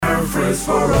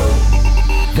Murfreesboro.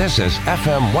 This is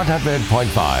FM 100.5,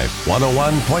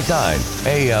 101.9,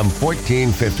 AM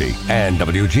 1450, and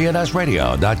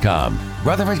WGNSradio.com.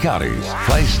 Rutherford County's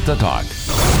place to talk.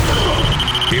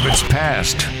 If it's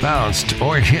passed, bounced,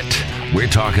 or hit, we're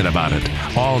talking about it.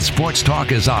 All sports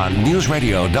talk is on News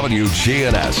Radio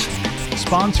WGNS.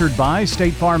 Sponsored by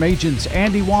State Farm agents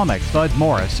Andy Womack, Bud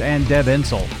Morris, and Deb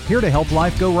Insel. Here to help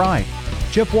life go right.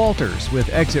 Chip Walters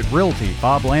with Exit Realty,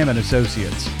 Bob Lamb and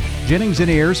Associates. Jennings and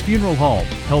Ayers Funeral Home,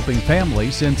 helping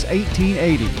families since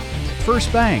 1880.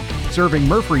 First Bank, serving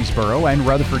Murfreesboro and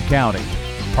Rutherford County.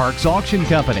 Parks Auction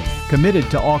Company, committed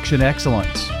to auction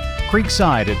excellence.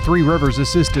 Creekside at Three Rivers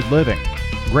Assisted Living.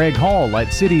 Greg Hall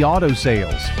at City Auto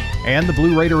Sales. And the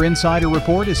Blue Raider Insider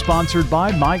Report is sponsored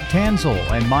by Mike Tanzel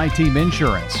and My Team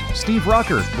Insurance, Steve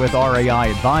Ruckert with RAI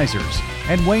Advisors,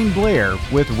 and Wayne Blair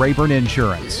with Rayburn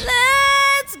Insurance.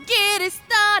 Let's get it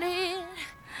started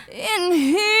in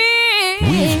here.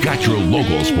 We've got your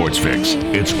local sports fix.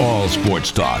 It's all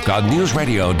sports talk on News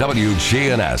Radio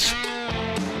WGNS.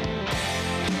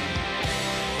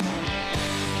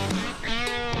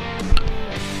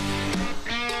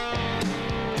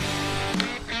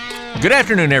 Good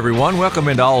afternoon, everyone. Welcome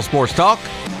into All Sports Talk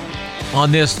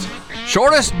on this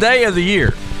shortest day of the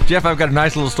year. Jeff, I've got a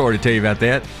nice little story to tell you about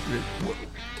that.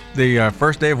 The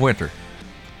first day of winter.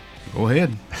 Go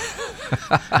ahead.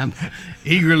 I'm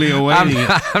eagerly awaiting it.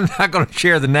 I'm not going to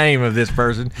share the name of this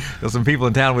person because some people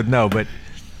in town would know. But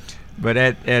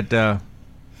at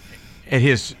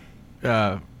his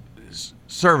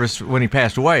service when he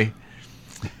passed away,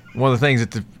 one of the things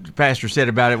that the pastor said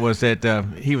about it was that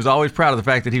he was always proud of the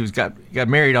fact that he got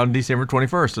married on December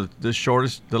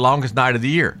 21st, the longest night of the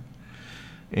year.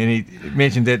 And he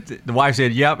mentioned that the wife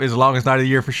said, "Yep, it's the longest night of the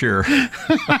year for sure."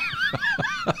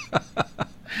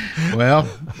 Well,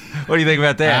 what do you think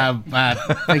about that? I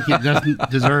think it doesn't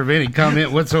deserve any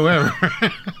comment whatsoever.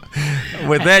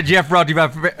 With that, Jeff brought to you by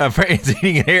Friends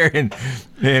Heating and Air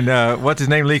and what's his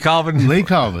name, Lee Colvin? Lee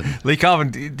Colvin. Lee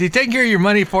Colvin, did he take care of your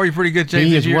money for you pretty good, James?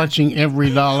 He is watching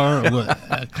every dollar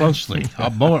closely.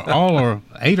 All are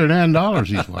 $8 or $9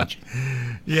 he's watching.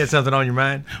 You had something on your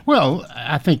mind? Well,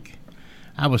 I think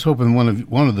I was hoping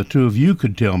one of the two of you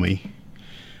could tell me.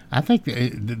 I think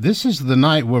this is the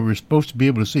night where we're supposed to be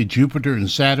able to see Jupiter and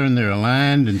Saturn. They're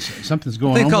aligned, and something's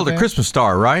going on. They call it a Christmas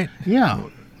star, right? Yeah,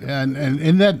 and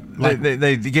in that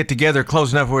they get together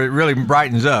close enough where it really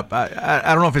brightens up. I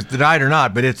don't know if it's tonight or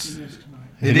not, but it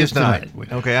is tonight.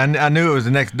 Okay, I knew it was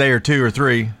the next day or two or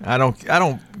three. I don't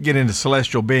get into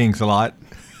celestial beings a lot.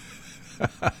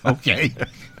 Okay,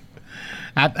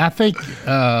 I think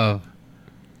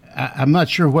I'm not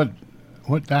sure what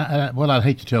I'd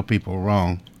hate to tell people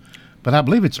wrong. But I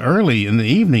believe it's early in the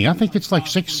evening. I think it's like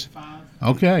 6.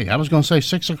 Okay, I was going to say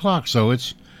 6 o'clock. So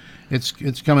it's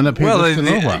coming up here. Well, just in a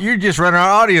little while. You're just running our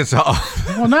audience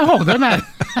off. Well, no, they're not.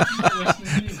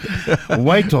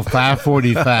 Wait till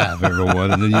 5:45,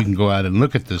 everyone, and then you can go out and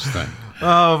look at this thing.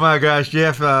 Oh my gosh,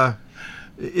 Jeff!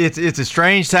 It's a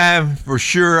strange time for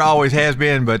sure. Always has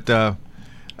been, but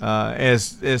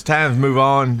as times move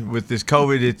on with this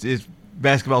COVID, it's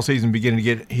basketball season beginning to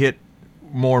get hit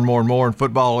more and more and more, in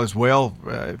football as well.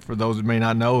 For those that may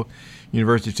not know,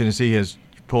 University of Tennessee has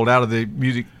pulled out of the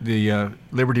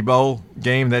Liberty Bowl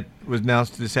game that was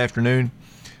announced this afternoon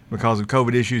because of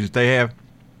COVID issues that they have.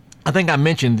 I think I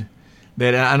mentioned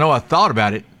that, I know I thought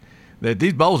about it, that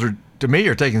these bowls are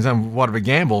taking somewhat of a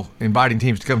gamble, inviting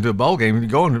teams to come to a bowl game,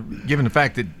 given the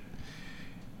fact that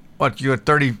you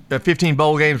got 15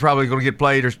 bowl games probably going to get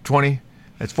played, or 20.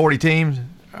 That's 40 teams.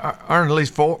 Aren't at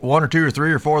least 1 or 2 or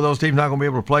 3 or 4 of those teams not going to be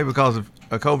able to play because of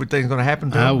a COVID thing's going to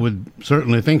happen to them? I would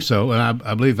certainly think so, and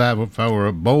I believe if I were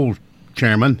a bowl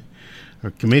chairman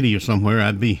or committee or somewhere,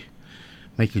 I'd be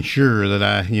making sure that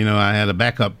I had a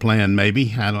backup plan.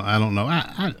 Maybe I don't know.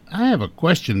 I have a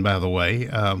question, by the way.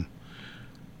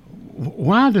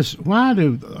 Why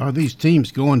are these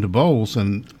teams going to bowls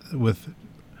and with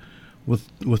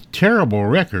terrible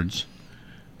records?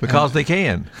 Because they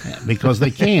can. Because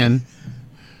they can.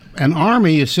 And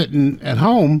Army is sitting at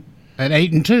home at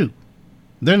 8-2.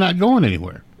 They're not going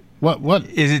anywhere. What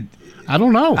is it? I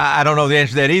don't know. I don't know the answer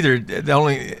to that either. The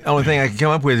only thing I can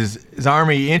come up with is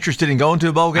Army interested in going to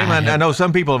a bowl game? I know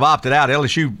some people have opted out.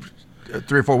 LSU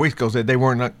 3 or 4 weeks ago said they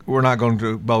were not going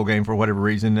to a bowl game for whatever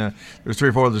reason. There's 3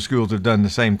 or 4 other schools that have done the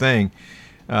same thing.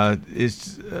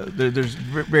 There's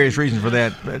various reasons for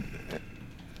that, but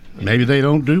maybe they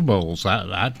don't do bowls.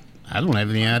 I don't have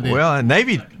any idea. Well,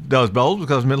 Navy does bowls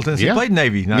because Middle Tennessee played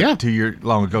Navy not too years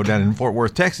long ago down in Fort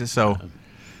Worth, Texas. So,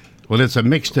 well, it's a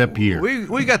mixed-up year.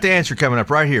 We got the answer coming up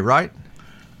right here, right?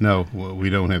 No, we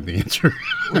don't have the answer.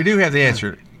 We do have the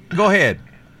answer. Go ahead.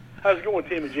 How's it going,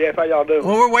 Tim and Jeff? How y'all doing?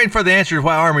 Well, we're waiting for the answer to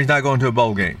why Army's not going to a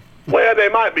bowl game. Well, they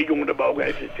might be going to bowl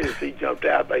games. Since Tennessee jumped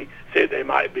out, they said they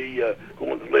might be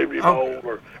going to the Liberty Bowl,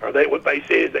 or they what they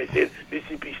said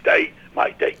Mississippi State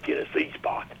might take Tennessee's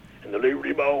spot in the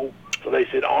Liberty Bowl. So they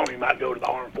said Army might go to the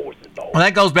Armed Forces Bowl. Well,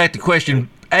 that goes back to question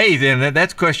A. Then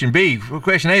that's question B.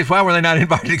 Question A is why were they not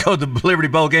invited to go to the Liberty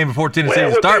Bowl game before Tennessee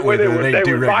to start with? They were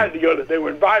invited to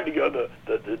go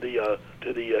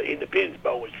to the Independence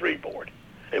Bowl in Shreveport,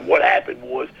 and what happened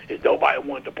was nobody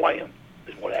wanted to play them.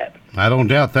 Is what happened. I don't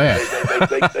doubt that.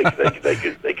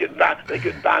 They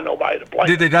couldn't find nobody to play.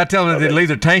 Did they not tell them they'd leave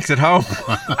their tanks at home?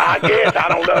 I guess. I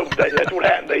don't know. That's what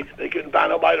happened. They couldn't find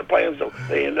nobody to play them, so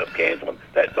they ended up canceling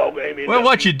that bowl game. Well,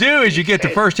 what you do is you get the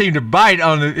first team to bite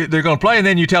on they're going to play, and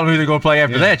then you tell them who they're going to play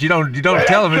after that. You don't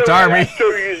tell them it's Army. That's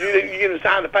true. You get to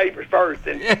sign the papers first,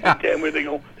 and tell them where they're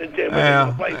going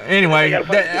to play. Anyway,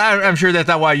 I'm sure that's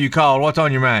not why you called. What's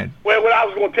on your mind? Well, what I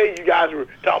was going to tell you guys were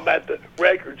talking about the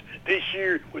records. This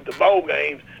year with the bowl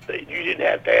games, you didn't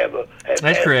have to have a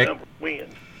number of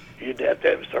wins. You didn't have to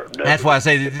have a certain number. That's why I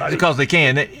say because they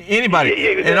can. Anybody,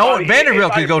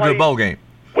 Vanderbilt can go to a bowl game.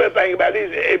 Well, the thing about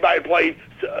it is everybody played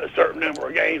a certain number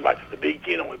of games. Like the Big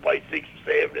Ten only played 6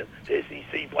 or 7, and the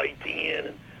SEC played 10,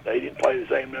 and they didn't play the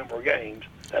same number of games.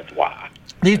 That's why.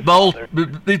 These bowls,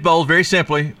 very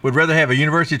simply, would rather have a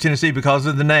University of Tennessee because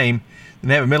of the name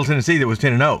than have a Middle Tennessee that was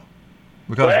 10-0.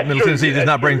 Because Middle Tennessee does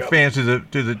not bring fans to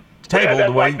the table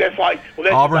the way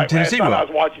Auburn, Tennessee will.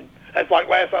 That's like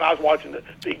last night I was watching the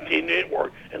Big Ten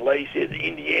Network, and Lady said that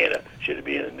Indiana should have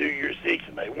been in New Year's Six,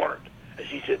 and they weren't. And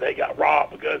she said they got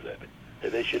robbed because of it.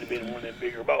 That they should have been in one of them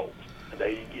bigger bowls, and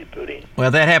they didn't get put in.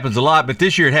 Well, that happens a lot, but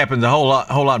this year it happens a whole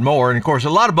lot more. And of course, a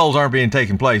lot of bowls aren't being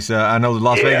taken place. I know the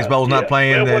Las Vegas Bowl's not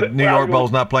playing, the New York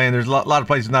Bowl's not playing. There's a lot of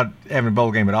places not having a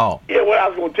bowl game at all. Yeah, what I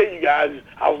was going to tell you guys is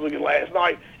I was looking last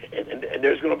night, and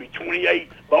there's going to be 28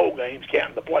 bowl games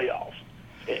counting the playoffs.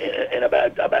 And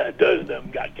about a dozen of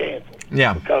them got canceled.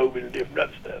 Yeah. For COVID and different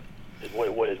other stuff. Is what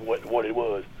it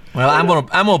was. Well, I'm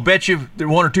gonna bet you that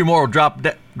one or two more will drop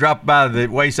by the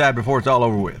wayside before it's all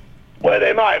over with. Well,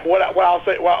 they might. What I'll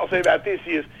say about this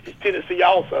is Tennessee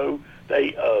also.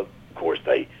 They of course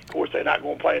they're not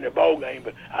going to play in their bowl game.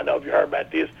 But I know if you heard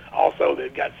about this, also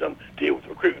they've got some deal with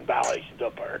recruiting violations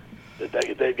up there.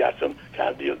 That they've got some kind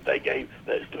of deal that they gave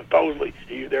that supposedly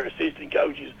either their assistant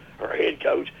coaches or head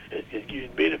coach is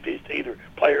giving benefits to either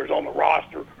players on the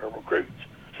roster or recruits.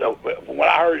 So from what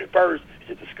I heard at first is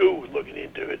that the school was looking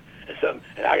into it, and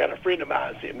I got a friend of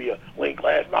mine sent me a link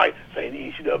last night saying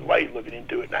the NCAA is looking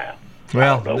into it now.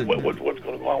 Well, I don't know what's going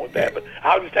to go on with that, but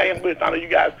I was just saying, listen, I know you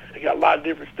guys got a lot of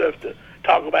different stuff to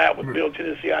talk about with Middle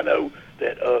Tennessee. I know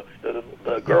that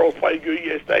the girls played good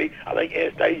yesterday. I think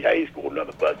Anastasia scored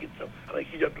another bucket, so I think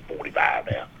she's up to 45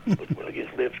 now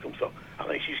against Lipscomb. So I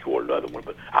think she scored another one.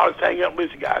 But I was hanging up and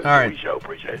listening, guys. All right. Show.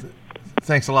 Appreciate it.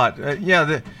 Thanks a lot.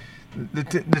 The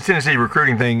Tennessee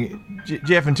recruiting thing,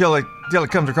 Jeff, until it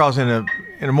comes across in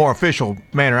a more official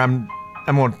manner, I'm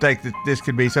going to think that this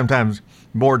could be sometimes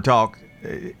board talk.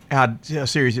 How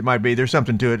serious it might be. There's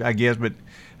something to it, I guess, but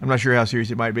I'm not sure how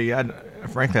serious it might be.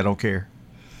 Frankly, I don't care.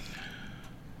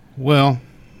 Well,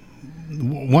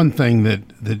 one thing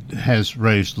that has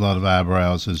raised a lot of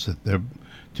eyebrows is that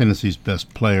Tennessee's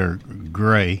best player,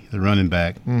 Gray, the running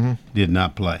back, did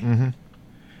not play,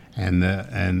 and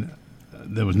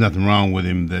there was nothing wrong with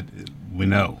him that we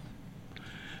know.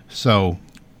 So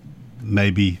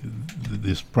maybe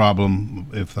this problem,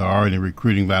 if there are any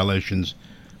recruiting violations,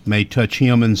 may touch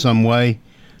him in some way,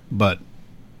 but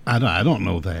I don't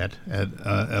know that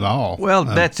at all. Well,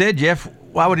 that said, Jeff,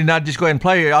 why would he not just go ahead and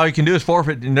play? All you can do is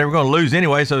forfeit, and they're going to lose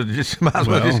anyway, so just might as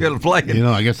well just go to play.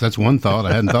 I guess that's one thought.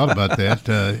 I hadn't thought about that.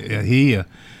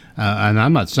 And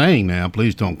I'm not saying now,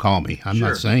 please don't call me. I'm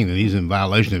not saying that he's in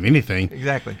violation of anything.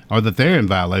 Exactly. Or that they're in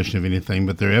violation of anything,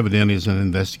 but there evidently is an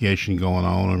investigation going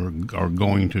on or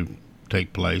going to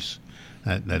take place.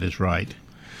 That is right.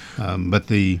 But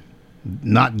the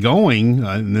not going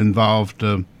involved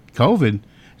COVID,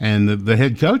 and the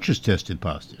head coach is tested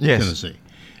positive in Tennessee.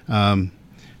 And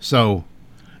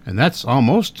that's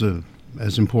almost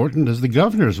as important as the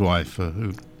governor's wife,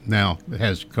 who now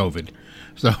has COVID.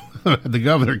 So the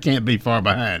governor can't be far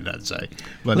behind, I'd say.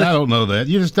 But I don't know that.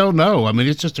 You just don't know. I mean,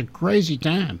 it's just a crazy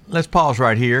time. Let's pause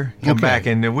right here, come back,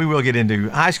 and we will get into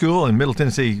high school and Middle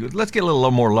Tennessee. Let's get a little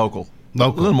more local. A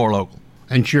little more local.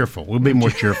 And cheerful. We'll be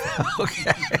more cheerful.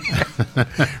 Okay.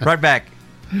 Right back.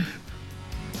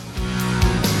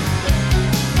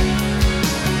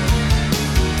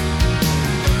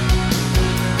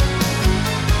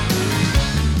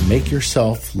 Make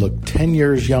yourself look 10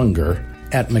 years younger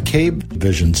at McCabe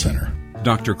Vision Center.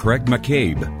 Dr. Craig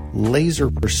McCabe. Laser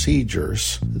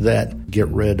procedures that get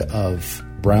rid of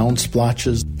brown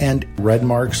splotches and red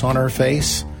marks on our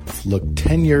face look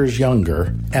 10 years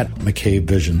younger at McCabe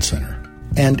Vision Center.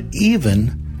 And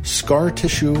even scar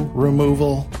tissue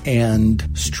removal and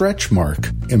stretch mark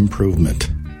improvement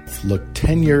look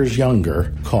 10 years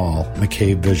younger. Call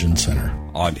McCabe Vision Center.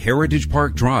 On Heritage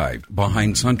Park Drive,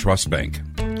 behind SunTrust Bank.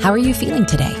 How are you feeling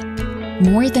today?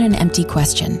 More than an empty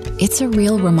question, it's a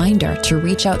real reminder to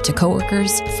reach out to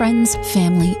coworkers, friends,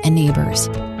 family, and neighbors.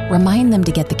 Remind them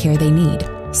to get the care they need.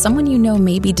 Someone you know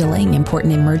may be delaying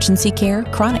important emergency care,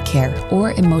 chronic care,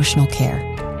 or emotional care.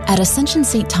 At Ascension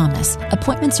St. Thomas,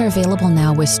 appointments are available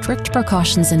now with strict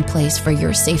precautions in place for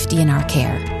your safety and our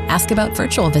care. Ask about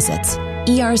virtual visits.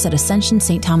 ERs at Ascension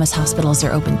St. Thomas hospitals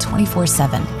are open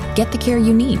 24/7. Get the care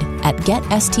you need at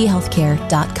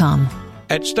getsthealthcare.com.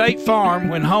 At State Farm,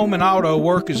 when home and auto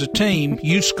work as a team,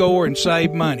 you score and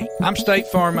save money. I'm State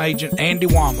Farm agent Andy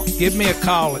Wama. Give me a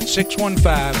call at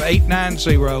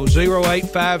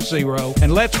 615-890-0850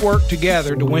 and let's work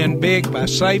together to win big by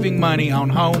saving money on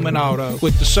home and auto.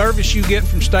 With the service you get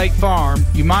from State Farm,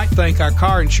 you might think our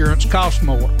car insurance costs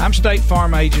more. I'm State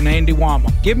Farm agent Andy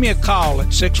Wama. Give me a call at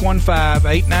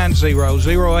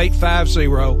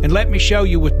 615-890-0850 and let me show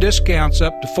you with discounts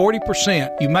up to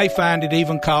 40%. You may find it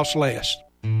even costs less.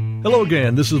 Hello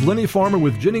again, this is Lenny Farmer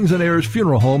with Jennings & Ayers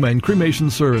Funeral Home and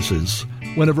Cremation Services.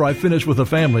 Whenever I finish with a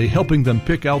family, helping them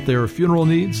pick out their funeral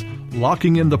needs,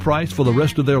 locking in the price for the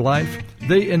rest of their life,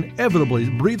 they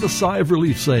inevitably breathe a sigh of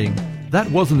relief saying,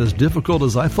 that wasn't as difficult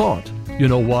as I thought. You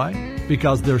know why?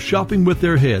 Because they're shopping with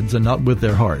their heads and not with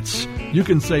their hearts. You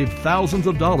can save thousands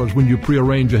of dollars when you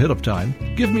prearrange ahead of time.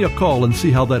 Give me a call and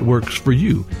see how that works for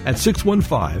you at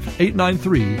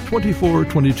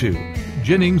 615-893-2422.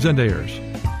 Jennings & Ayers.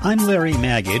 I'm Larry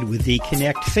Magid with the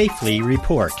Connect Safely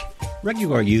Report.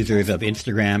 Regular users of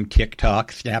Instagram,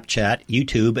 TikTok, Snapchat,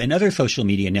 YouTube, and other social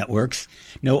media networks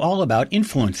know all about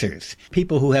influencers,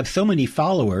 people who have so many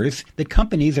followers that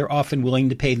companies are often willing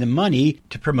to pay them money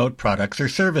to promote products or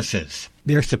services.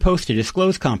 They're supposed to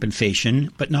disclose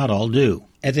compensation, but not all do.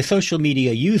 As a social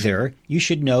media user, you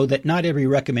should know that not every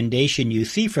recommendation you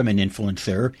see from an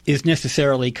influencer is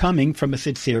necessarily coming from a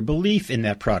sincere belief in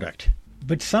that product.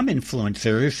 But some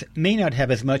influencers may not have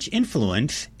as much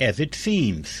influence as it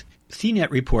seems.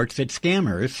 CNET reports that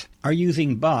scammers are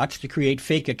using bots to create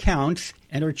fake accounts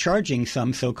and are charging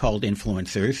some so-called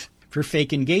influencers for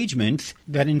fake engagements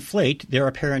that inflate their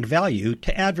apparent value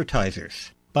to advertisers.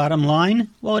 Bottom line,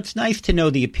 while it's nice to know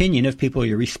the opinion of people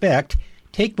you respect,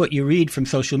 take what you read from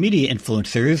social media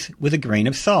influencers with a grain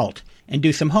of salt and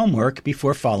do some homework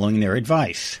before following their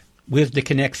advice. With the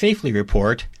Connect Safely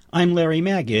Report, I'm Larry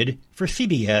Magid for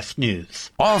CBS News.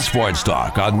 All sports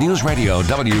talk on News Radio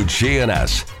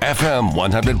WGNS, FM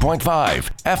 100.5,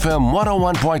 FM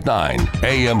 101.9,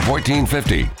 AM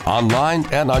 1450, online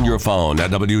and on your phone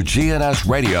at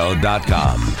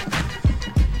WGNSradio.com.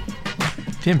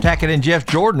 Tim Tackett and Jeff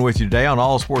Jordan with you today on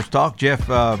All Sports Talk. Jeff,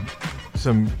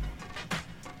 some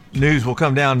news will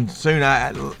come down soon.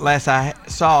 Last I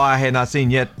saw, I had not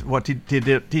seen yet what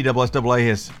TSSAA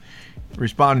has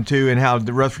responded to and how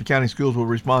the Rutherford County Schools will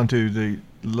respond to the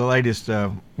latest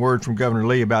word from Governor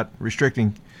Lee about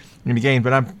restricting any games.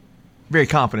 But I'm very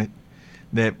confident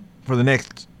that for the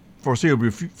next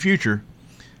foreseeable future,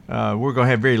 we're going to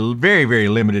have very, very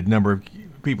limited number of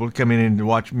people coming in to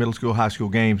watch middle school, high school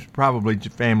games, probably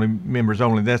family members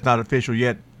only. That's not official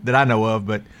yet that I know of,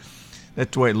 but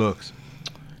that's the way it looks.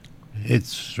 It's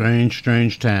strange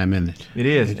time, isn't it? It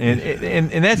is,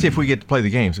 and that's if we get to play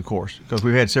the games, of course, because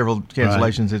we've had several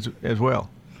cancellations as well.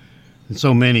 And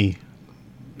so many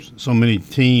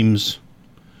teams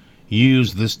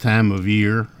use this time of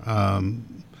year,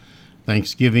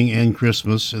 Thanksgiving and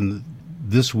Christmas, and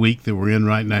this week that we're in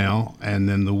right now, and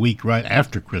then the week right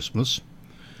after Christmas,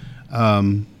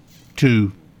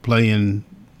 to play in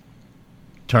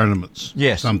tournaments.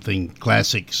 Yes, something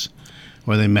classics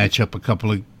where they match up a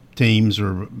couple of teams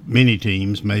or many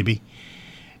teams. Maybe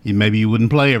you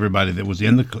wouldn't play everybody that was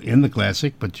in the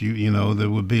classic, but you know there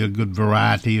would be a good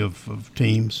variety of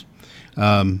teams.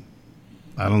 I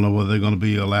don't know whether they're going to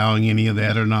be allowing any of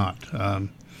that or not, and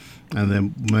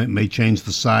then may change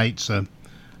the sites.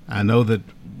 I know that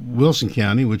Wilson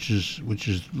County, which is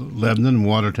Lebanon and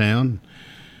Watertown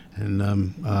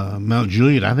and Mount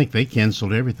Juliet, I think they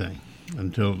canceled everything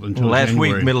until last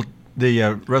January. week. The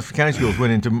Rutherford County Schools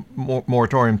went into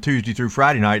moratorium Tuesday through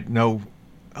Friday night. No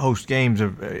host games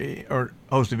or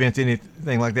host events,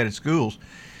 anything like that at schools.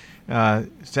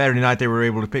 Saturday night they were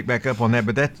able to pick back up on that,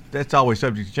 but that's always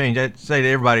subject to change. I'd say to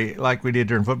everybody, like we did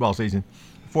during football season,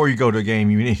 before you go to a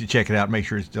game, you need to check it out and make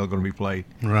sure it's still going to be played.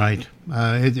 Right.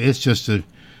 It's just a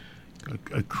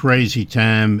crazy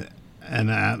time, and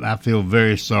I feel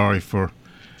very sorry for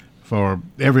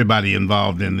everybody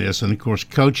involved in this, and of course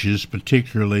coaches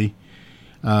particularly.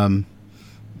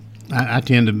 I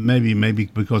tend to maybe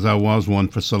because I was one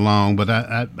for so long, but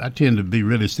I tend to be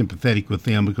really sympathetic with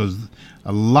them because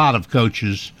a lot of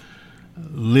coaches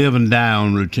live and die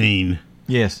on routine.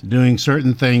 Yes. Doing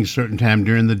certain things, certain time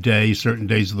during the day, certain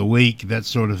days of the week, that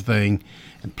sort of thing,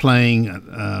 and playing.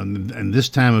 And this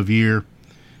time of year,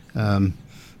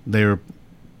 they're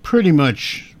pretty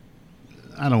much,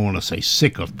 I don't want to say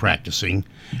sick of practicing,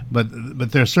 but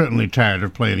they're certainly tired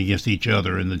of playing against each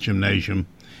other in the gymnasium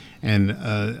and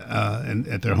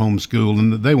at their home school,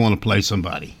 and they want to play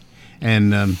somebody.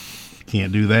 And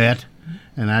can't do that.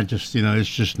 And I just, it's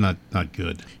just not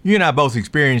good. You and I both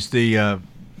experienced the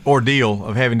ordeal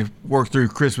of having to work through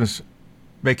Christmas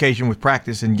vacation with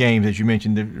practice and games, as you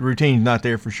mentioned. The routine's not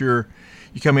there for sure.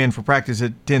 You come in for practice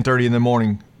at 10:30 in the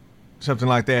morning, something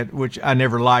like that, which I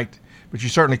never liked, but you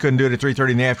certainly couldn't do it at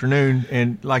 3:30 in the afternoon,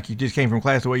 and like you just came from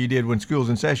class the way you did when school's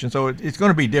in session. So it's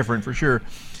going to be different for sure.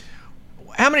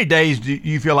 How many days do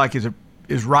you feel like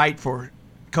is right for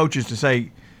coaches to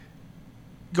say,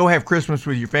 go have Christmas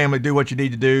with your family, do what you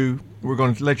need to do. We're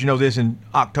going to let you know this in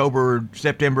October or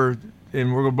September,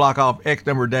 and we're going to block off X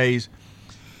number of days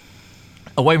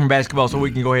away from basketball so we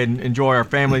can go ahead and enjoy our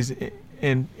families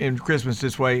in Christmas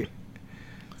this way.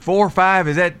 4 or 5,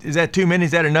 is that too many?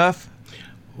 Is that enough?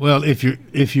 Well, if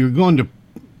you're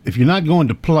not going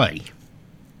to play.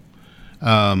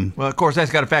 Well, of course,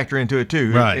 that's got to factor into it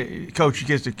too. Right. Coach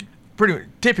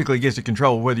typically gets to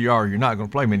control whether you are or you're not going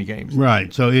to play many games.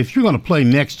 Right. So if you're going to play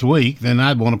next week, then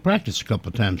I'd want to practice a couple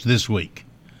of times this week.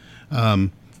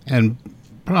 And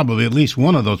probably at least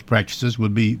one of those practices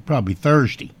would be probably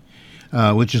Thursday,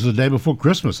 which is the day before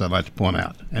Christmas, I'd like to point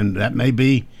out. And that may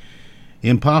be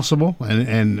impossible,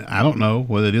 and I don't know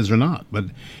whether it is or not. But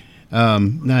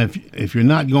now if you're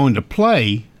not going to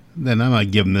play, then I might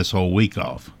give them this whole week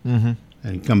off. Mm-hmm.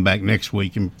 And come back next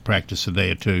week and practice a day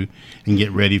or two and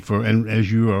get ready for, and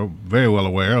as you are very well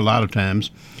aware, a lot of times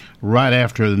right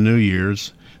after the New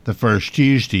Year's, the first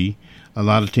Tuesday, a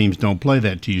lot of teams don't play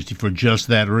that Tuesday for just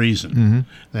that reason.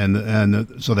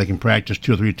 Mm-hmm. So they can practice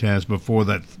 2 or 3 times before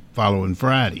that following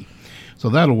Friday. So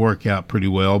that'll work out pretty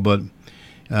well, but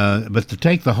to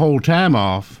take the whole time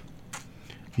off,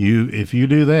 if you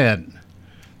do that,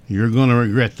 you're going to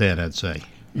regret that, I'd say.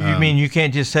 You mean you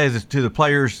can't just say to the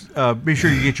players, be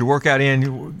sure you get your workout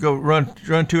in, go run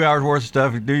 2 hours worth of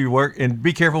stuff, do your work, and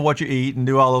be careful what you eat and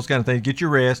do all those kind of things. Get your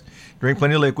rest, drink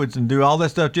plenty of liquids, and do all that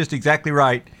stuff just exactly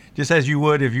right, just as you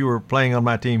would if you were playing on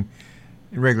my team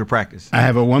in regular practice. I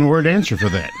have a one-word answer for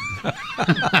that.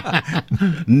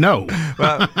 No.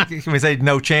 Well, can we say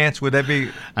no chance? Would that be?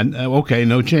 Okay,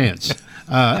 no chance.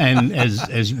 And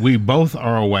as we both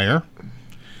are aware,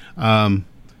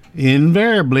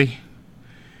 invariably,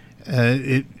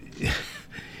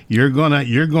 you're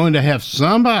going to have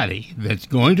somebody that's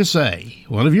going to say,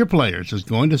 one of your players is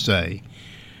going to say,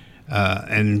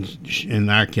 and in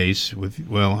our case with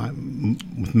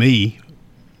me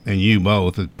and you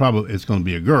both, it's going to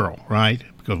be a girl, right?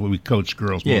 Because we coach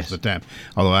girls most of the time.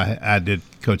 Although I did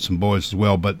coach some boys as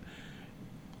well, but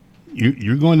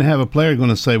you're going to have a player going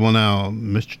to say, well, now,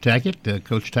 Mr. Tackett,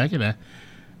 Coach Tackett,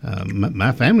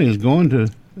 my family is going to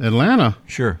Atlanta.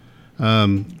 Sure.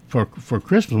 For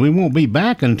Christmas. We won't be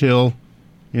back until,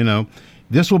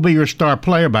 this will be your star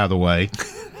player, by the way.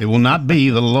 It will not be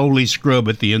the lowly scrub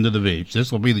at the end of the beach.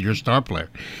 This will be your star player.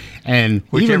 And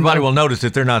which everybody will notice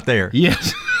if they're not there.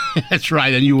 Yes, that's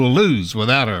right, and you will lose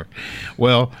without her.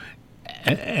 Well,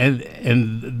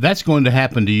 and that's going to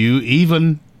happen to you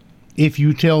even if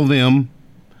you tell them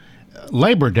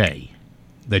Labor Day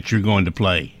that you're going to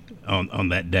play on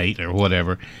that date or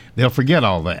whatever. They'll forget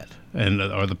all that.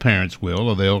 Or the parents will,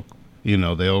 or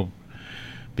they'll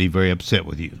be very upset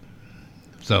with you.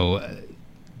 So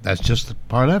that's just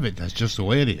part of it. That's just the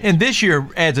way it is. And this year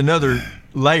adds another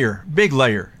layer, big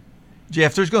layer.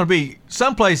 Jeff, there's going to be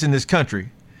some place in this country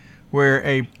where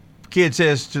a kid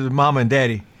says to the mama and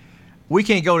daddy, we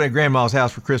can't go to grandma's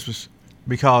house for Christmas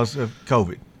because of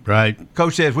COVID. Right.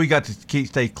 Coach says we got to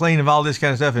stay clean of all this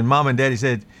kind of stuff, and mama and daddy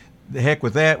said, the heck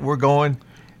with that, we're going,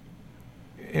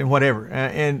 and whatever.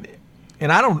 And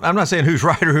I'm not saying who's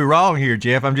right or who's wrong here,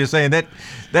 Jeff. I'm just saying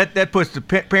that puts the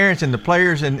parents and the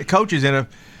players and the coaches in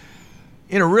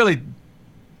a really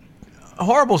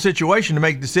horrible situation to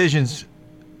make decisions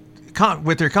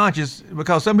with their conscience,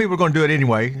 because some people are going to do it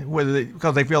anyway,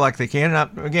 because they feel like they can. And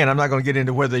I'm not going to get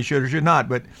into whether they should or should not,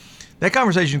 but that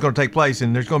conversation is going to take place,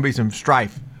 and there's going to be some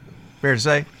strife Fair to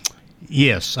say?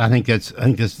 Yes, I think that's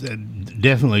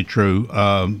definitely true.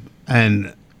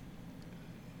 And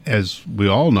as we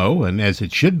all know, and as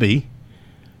it should be,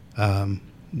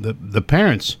 the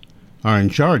parents are in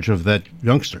charge of that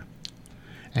youngster,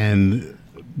 and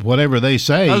whatever they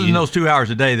say. Other than those 2 hours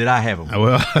a day that I have them.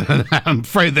 Well, I'm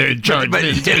afraid they're in charge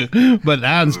too. But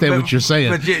I understand what you're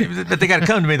saying. But they got to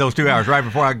come to me those 2 hours right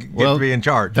before I get to be in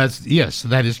charge. Yes,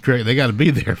 that is correct. They got to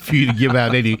be there for you to give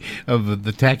out any of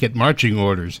the Tackett marching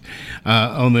orders.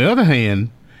 On the other hand,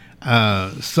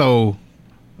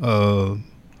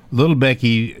 little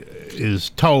Becky is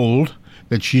told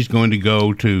that she's going to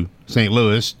go to St.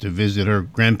 Louis to visit her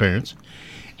grandparents,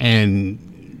 and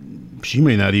she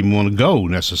may not even want to go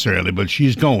necessarily, but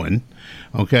she's going,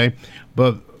 okay?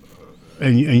 But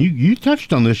and you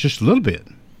touched on this just a little bit.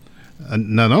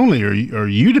 Not only are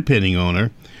you depending on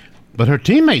her, but her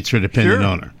teammates are depending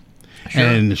on her,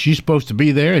 and she's supposed to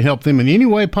be there and help them in any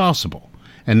way possible.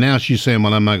 And now she's saying,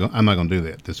 "Well, I'm not going to do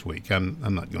that this week. I'm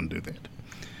not going to do that."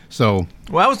 So,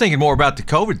 well, I was thinking more about the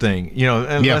COVID thing.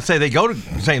 And let's say they go to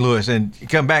St. Louis and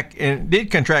come back and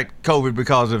did contract COVID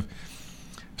because of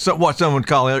what some would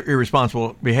call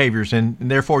irresponsible behaviors, and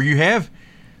therefore you have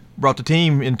brought the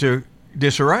team into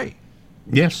disarray.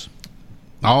 Yes,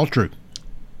 all true.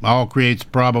 All creates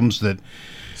problems that.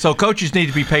 So coaches need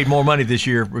to be paid more money this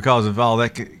year because of all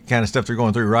that kind of stuff they're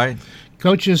going through, right?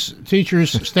 Coaches,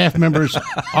 teachers, staff members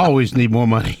always need more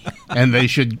money, and they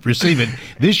should receive it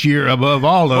this year above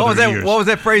all other years. What was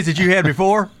that phrase that you had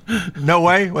before? No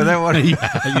way? Was that what?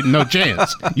 Yeah, no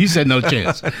chance. You said no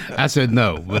chance. I said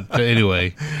no, but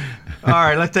anyway. All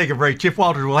right, let's take a break. Chip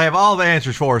Walters will have all the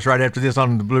answers for us right after this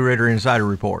on the Blue Raider Insider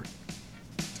Report.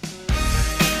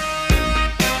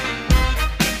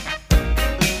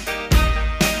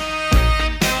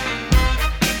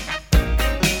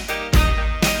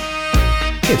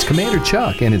 It's Commander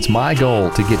Chuck, and it's my goal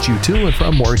to get you to and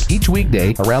from work each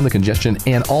weekday around the congestion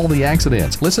and all the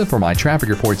accidents. Listen for my traffic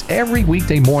reports every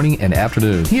weekday morning and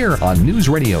afternoon here on News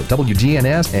Radio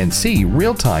WGNS, and see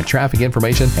real-time traffic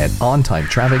information at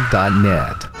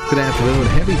ontimetraffic.net. Good afternoon.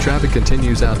 Heavy traffic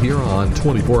continues out here on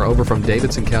 24 over from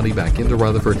Davidson County back into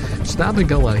Rutherford. Stop and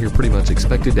go out here pretty much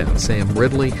expected down Sam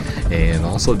Ridley, and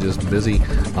also just busy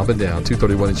up and down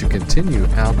 231 as you continue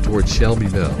out towards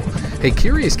Shelbyville. Hey,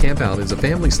 Curious Campout is a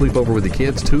family sleepover with the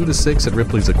kids 2 to 6 at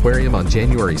Ripley's Aquarium on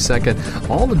January 2nd.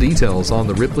 All the details on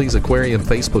the Ripley's Aquarium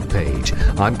Facebook page.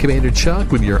 I'm Commander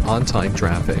Chuck with your on-time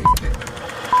traffic.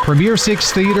 Premier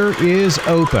 6 Theater is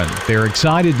open. They're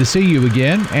excited to see you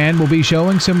again and will be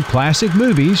showing some classic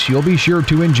movies you'll be sure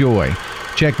to enjoy.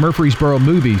 Check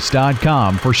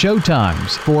MurfreesboroMovies.com for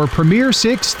showtimes for Premier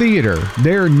 6 Theater.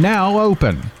 They're now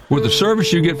open. With the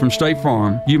service you get from State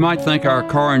Farm, you might think our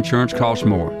car insurance costs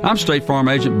more. I'm State Farm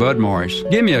Agent Bud Morris.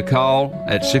 Give me a call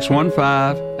at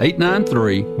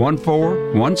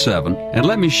 615-893-1417 and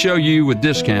let me show you with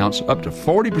discounts up to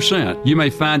 40%. You may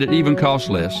find it even costs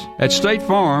less. At State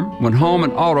Farm, when home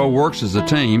and auto works as a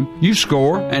team, you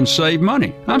score and save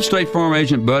money. I'm State Farm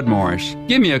Agent Bud Morris.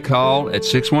 Give me a call at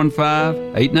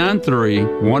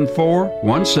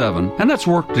 615-893-1417 and let's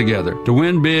work together to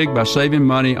win big by saving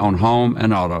money on home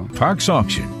and auto. Parks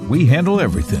Auction. We handle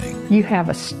everything. You have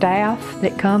a staff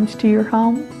that comes to your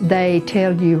home. They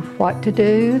tell you what to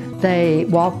do. They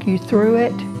walk you through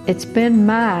it. It's been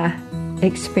my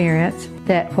experience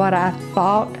that what I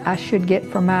thought I should get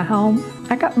for my home,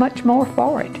 I got much more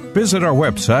for it. Visit our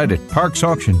website at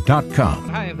parksauction.com.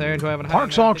 Hi there,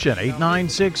 Parks Auction,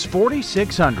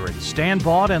 896-4600. Stan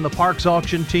Vaught and the Parks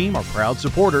Auction team are proud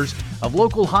supporters of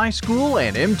local high school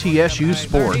and MTSU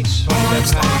sports.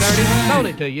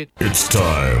 It's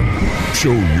time.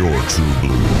 Show your true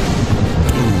blue.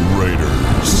 Blue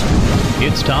Raiders.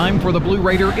 It's time for the Blue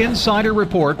Raider Insider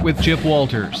Report with Chip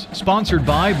Walters. Sponsored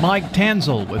by Mike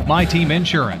Tanzel with My Team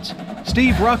Insurance,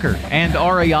 Steve Rucker and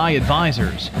RAI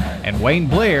Advisors, and Wayne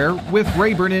Blair with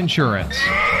Rayburn Insurance.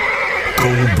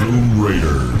 Go Blue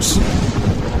Raiders.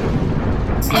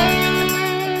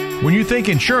 When you think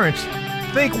insurance,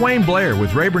 think Wayne Blair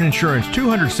with Rayburn Insurance,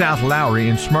 200 South Lowry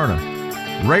in Smyrna.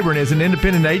 Rayburn is an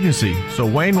independent agency, so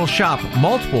Wayne will shop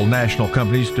multiple national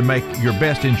companies to make your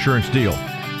best insurance deal.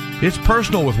 It's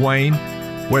personal with Wayne,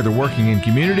 whether working in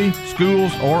community,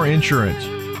 schools, or insurance.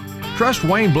 Trust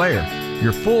Wayne Blair,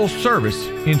 your full-service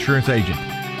insurance agent.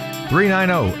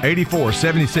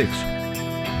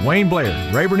 390-8476. Wayne Blair,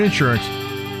 Rayburn Insurance,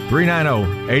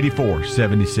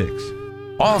 390-8476.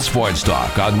 All sports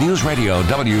talk on News Radio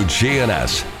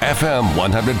WGNS, FM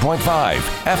 100.5,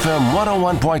 FM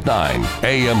 101.9,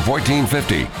 AM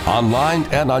 1450, online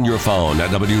and on your phone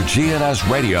at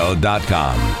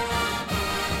WGNSradio.com.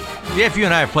 Jeff, you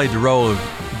and I have played the role of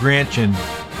Grinch and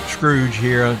Scrooge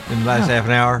here in the last half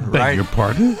an hour, right? Beg your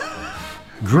pardon?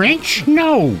 Grinch?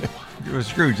 No. It was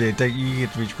Scrooge. You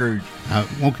get to be Scrooge.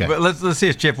 Okay. But let's see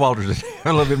if Chip Walters has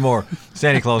a little bit more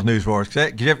Santa Claus news for us.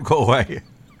 Chip, go away.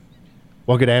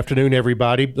 Well, good afternoon,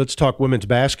 everybody. Let's talk women's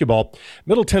basketball.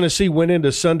 Middle Tennessee went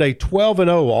into Sunday 12-0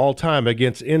 all-time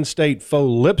against in-state foe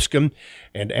Lipscomb,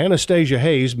 and Anastasia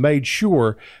Hayes made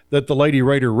sure that the Lady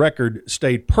Raider record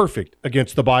stayed perfect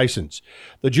against the Bisons.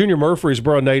 The junior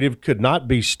Murfreesboro native could not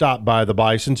be stopped by the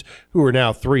Bisons, who are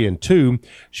now 3-2.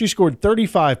 She scored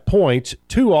 35 points,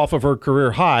 2 off of her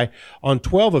career high, on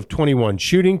 12 of 21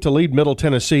 shooting to lead Middle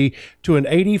Tennessee to an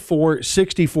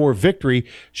 84-64 victory.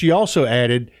 She also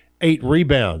added 8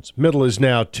 rebounds. Middle is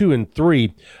now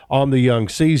 2-3 on the young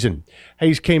season.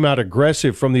 Hayes came out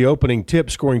aggressive from the opening tip,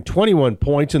 scoring 21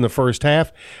 points in the first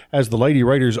half as the Lady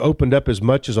Raiders opened up as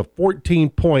much as a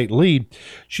 14-point lead.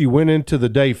 She went into the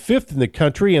day 5th in the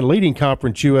country and leading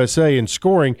Conference USA in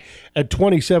scoring at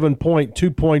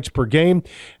 27.2 points per game,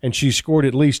 and she scored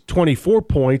at least 24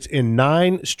 points in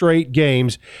 9 straight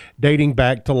games dating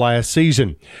back to last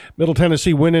season. Middle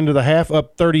Tennessee went into the half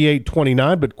up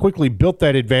 38-29, but quickly built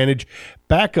that advantage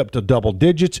back up to double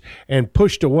digits and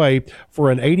pushed away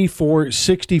for an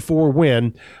 84-64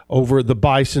 win over the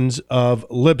Bisons of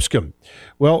Lipscomb.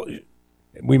 Well,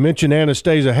 we mentioned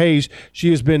Anastasia Hayes. She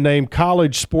has been named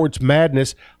College Sports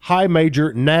Madness High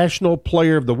Major National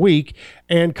Player of the Week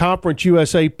and Conference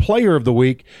USA Player of the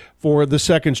Week for the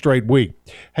second straight week.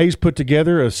 Hayes put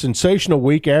together a sensational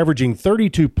week, averaging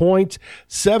 32 points,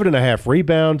 7.5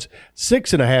 rebounds,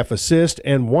 6.5 assists,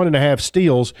 and 1.5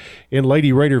 steals in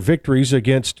Lady Raider victories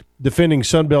against defending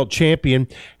Sunbelt champion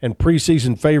and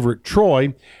preseason favorite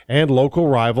Troy and local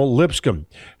rival Lipscomb.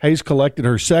 Hayes collected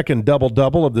her second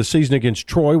double-double of the season against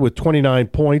Troy with 29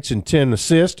 points and 10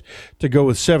 assists to go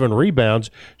with 7 rebounds.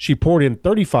 She poured in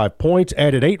 35 points,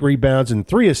 added 8 rebounds, and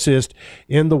 3 assists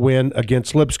in the win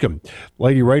against Lipscomb.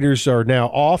 Lady Raiders are now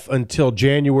off until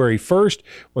January 1st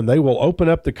when they will open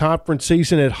up the conference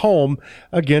season at home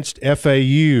against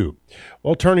FAU.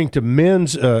 Well, turning to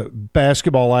men's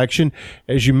basketball action,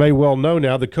 as you may well know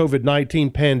now, the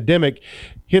COVID-19 pandemic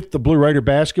hit the Blue Raider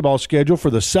basketball schedule for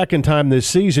the second time this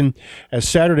season as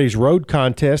Saturday's road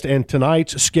contest and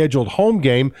tonight's scheduled home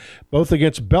game, both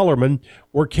against Bellarmine,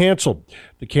 were canceled.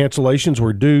 The cancellations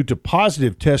were due to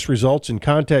positive test results and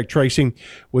contact tracing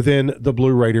within the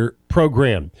Blue Raider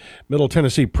program. Middle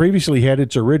Tennessee previously had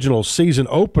its original season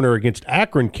opener against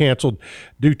Akron canceled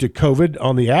due to COVID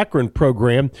on the Akron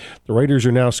program. The Raiders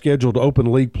are now scheduled to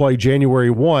open league play January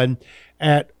 1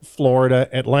 at Florida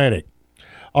Atlantic.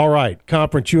 All right,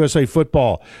 Conference USA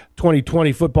football.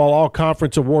 2020 Football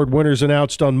All-Conference Award winners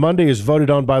announced on Monday as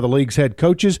voted on by the league's head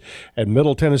coaches, and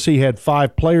Middle Tennessee had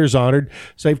 5 players honored.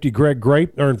 Safety Greg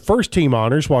Grape earned first-team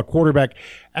honors, while quarterback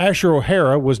Asher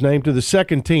O'Hara was named to the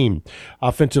second team.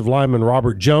 Offensive lineman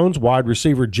Robert Jones, wide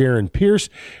receiver Jaron Pierce,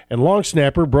 and long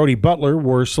snapper Brody Butler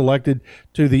were selected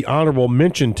to the honorable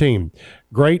mention team.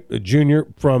 Great, a junior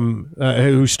from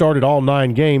who started all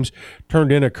 9 games,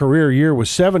 turned in a career year with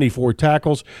 74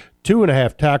 tackles,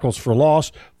 2.5 tackles for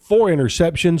loss, 4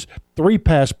 interceptions, 3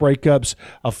 pass breakups,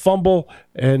 a fumble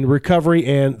and recovery,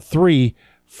 and 3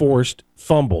 forced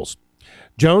fumbles.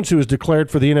 Jones, who was declared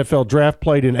for the NFL draft,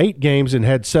 played in 8 games and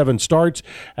had 7 starts.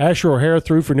 Asher O'Hara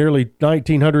threw for nearly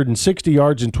 1,960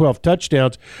 yards and 12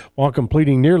 touchdowns while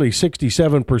completing nearly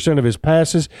 67% of his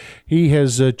passes. He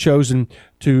has chosen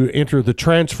to enter the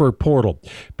transfer portal.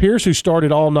 Pierce, who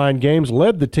started all 9 games,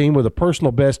 led the team with a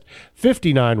personal best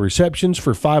 59 receptions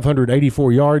for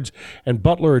 584 yards, and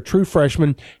Butler, a true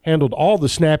freshman, handled all the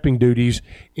snapping duties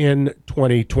in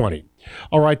 2020.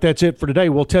 All right, that's it for today.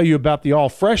 We'll tell you about the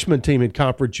all-freshman team in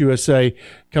Conference USA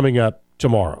coming up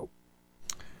tomorrow.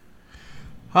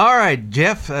 All right,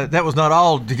 Jeff, that was not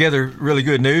all together really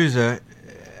good news.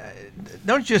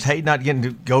 Don't you just hate not getting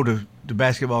to go to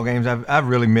basketball games? I've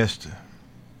really missed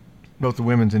both the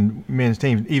women's and men's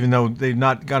teams, even though they've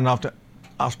not gotten off to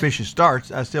auspicious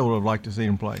starts. I still would have liked to see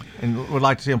them play, and would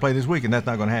like to see them play this week, and that's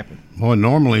not going to happen. Well,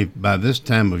 normally by this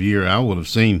time of year, I would have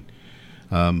seen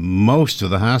most of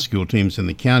the high school teams in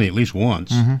the county at least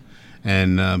once,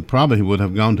 and probably would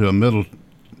have gone to a middle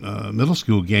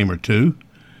school game or 2.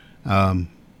 And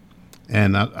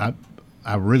I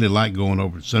really like going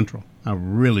over to Central. I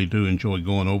really do enjoy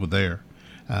going over there.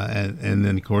 And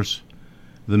then, of course,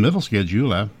 the middle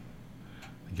schedule,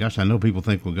 gosh, I know people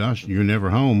think, well, gosh, you're never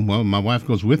home. Well, my wife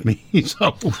goes with me,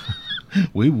 so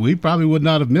we probably would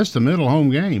not have missed a middle home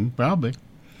game, probably.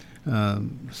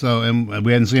 And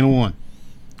we hadn't seen a one.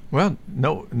 Well,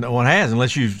 no one has,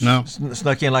 unless you've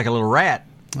snuck in like a little rat.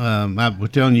 I was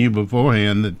telling you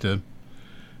beforehand that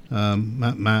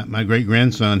My great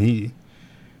grandson,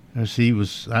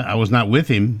 I was not with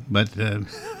him, but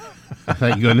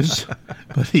thank goodness.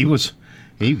 But he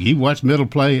watched Middle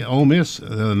play Ole Miss the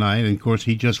other night, and of course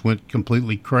he just went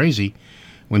completely crazy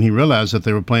when he realized that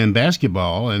they were playing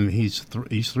basketball. And he's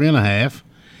 3.5,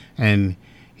 and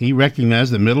he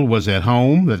recognized that Middle was at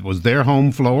home, that was their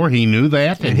home floor. He knew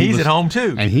that. And he's at home,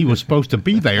 too. And he was supposed to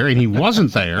be there, and he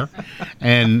wasn't there.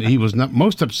 And he was not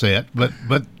most upset, but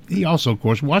he also, of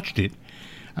course, watched it.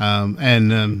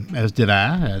 As did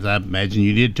I, as I imagine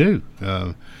you did, too.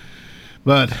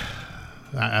 But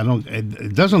I don't.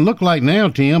 It doesn't look like now,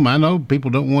 Tim. I know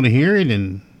people don't want to hear it,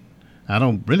 and I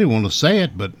don't really want to say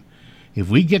it, but if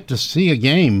we get to see a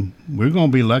game, we're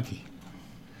going to be lucky.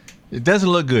 It doesn't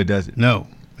look good, does it? No.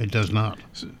 It does not.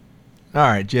 All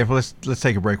right, Jeff. Let's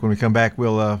take a break. When we come back,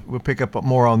 we'll pick up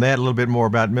more on that, a little bit more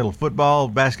about Middle football,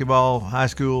 basketball, high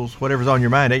schools, whatever's on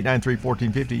your mind.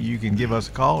 893-1450. You can give us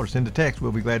a call or send a text.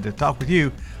 We'll be glad to talk with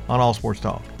you on All Sports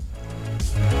Talk.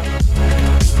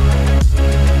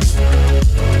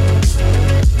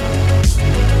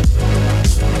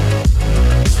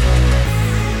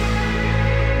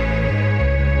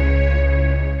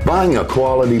 Buying a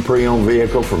quality pre-owned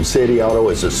vehicle from City Auto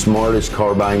is the smartest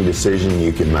car buying decision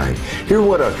you can make. Hear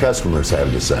what our customers have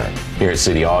to say. Here at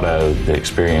City Auto, the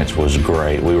experience was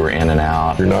great. We were in and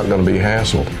out. You're not going to be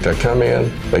hassled. They come in,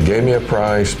 they gave me a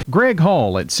price. Greg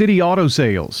Hall at City Auto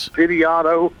Sales. City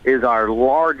Auto is our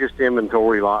largest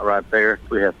inventory lot right there.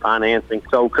 We have financing.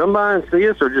 So come by and see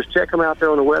us or just check them out there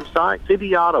on the website,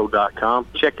 cityauto.com.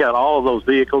 Check out all of those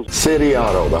vehicles. City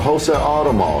Auto, the wholesale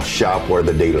auto mall. Shop where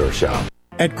the dealers shop.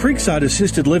 At Creekside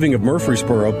Assisted Living of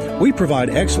Murfreesboro, we provide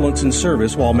excellence in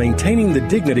service while maintaining the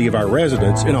dignity of our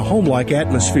residents in a home-like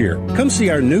atmosphere. Come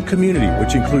see our new community,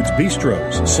 which includes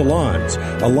bistros, salons,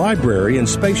 a library, and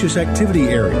spacious activity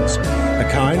areas. A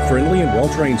kind, friendly, and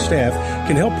well-trained staff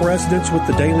can help residents with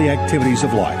the daily activities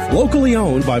of life. Locally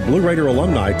owned by Blue Raider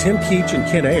alumni Tim Keach and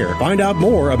Ken Ayer. Find out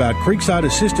more about Creekside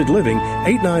Assisted Living,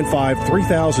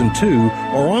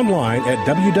 895-3002, or online at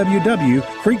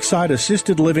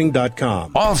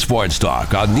www.creeksideassistedliving.com. All Sports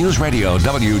Talk on News Radio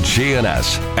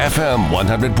WGNS, FM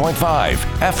 100.5,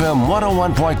 FM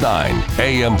 101.9,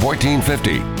 AM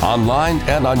 1450, online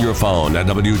and on your phone at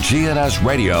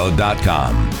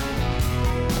WGNSradio.com.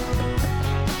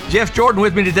 Jeff Jordan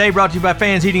with me today, brought to you by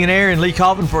Fans Heating and Air and Lee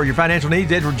Colvin for your financial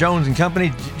needs, Edward Jones and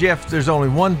Company. Jeff, there's only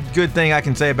one good thing I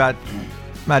can say about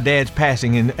my dad's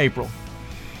passing in April.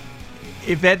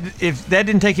 If that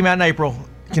didn't take him out in April,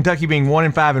 Kentucky being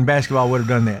 1-5 in basketball would have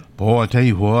done that. Boy, I tell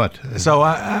you what. So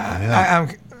I'm,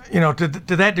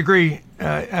 to that degree,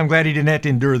 I'm glad he didn't have to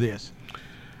endure this.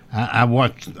 I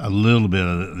watched a little bit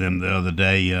of them the other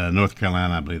day. North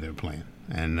Carolina, I believe they were playing,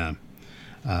 and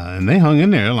they hung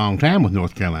in there a long time with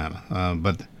North Carolina.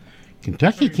 But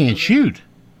Kentucky can't shoot.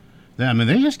 I mean,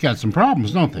 they just got some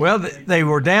problems, don't they? Well, they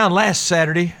were down last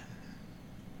Saturday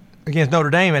against Notre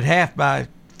Dame at half by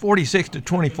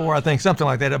 46-24, I think, something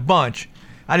like that, a bunch.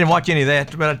 I didn't watch any of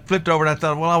that, but I flipped over and I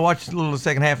thought, well, I watched a little of the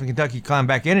second half, and Kentucky climbed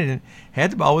back in it and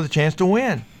had the ball with a chance to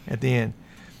win at the end.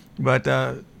 But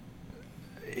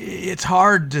it's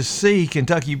hard to see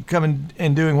Kentucky coming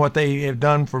and doing what they have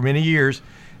done for many years,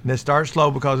 and they start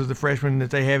slow because of the freshmen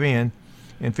that they have in,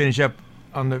 and finish up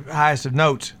on the highest of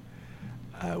notes.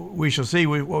 We shall see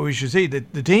what we should see.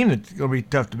 The team that's going to be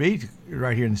tough to beat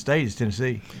right here in the state is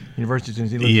Tennessee. University of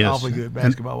Tennessee looks awfully good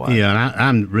basketball-wise. Yeah, and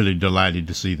I'm really delighted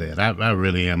to see that. I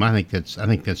really am. I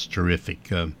think that's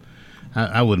terrific.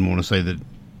 I wouldn't want to say that.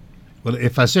 Well,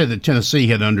 if I said that Tennessee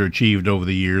had underachieved over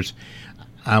the years,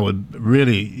 I would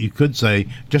really. You could say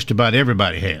just about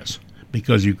everybody has,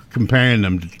 because you're comparing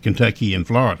them to Kentucky and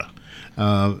Florida.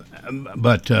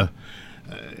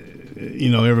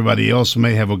 Everybody else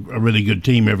may have a really good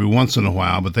team every once in a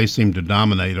while, but they seem to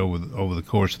dominate over the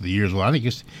course of the years. Well, I think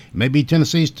it may be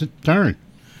Tennessee's turn.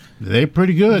 They're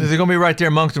pretty good. They're going to be right there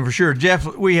amongst them for sure.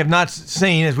 Jeff, we have not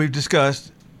seen, as we've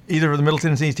discussed, either of the Middle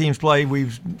Tennessee teams play.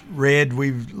 We've read,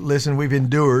 we've listened, we've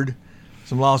endured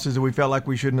some losses that we felt like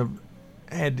we shouldn't have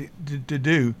had to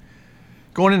do.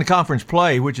 Going into conference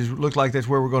play, which looks like that's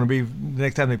where we're going to be the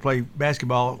next time they play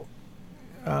basketball,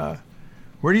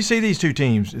 where do you see these two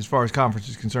teams as far as conference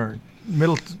is concerned?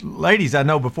 Middle ladies, I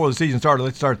know before the season started,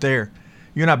 let's start there.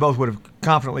 You and I both would have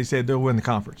confidently said they'll win the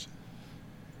conference.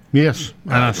 Yes.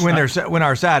 When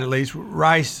our side, at least.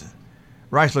 Rice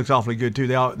looks awfully good, too.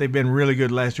 They've been really good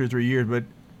the last 2 or 3 years, but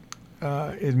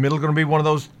is Middle going to be one of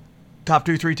those top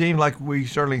 2-3 teams like we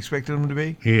certainly expected them to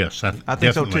be? Yes. I think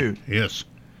definitely. so, too. Yes.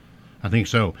 I think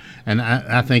so. And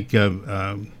I think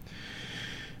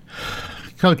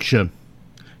Coach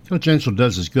Insel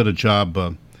does as good a job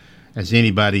as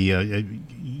anybody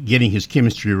getting his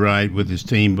chemistry right with his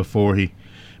team before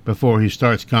he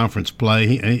starts conference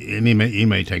play. And he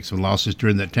may take some losses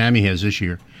during that time he has this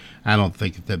year. I don't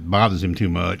think that bothers him too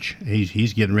much.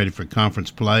 He's getting ready for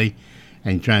conference play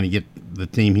and trying to get the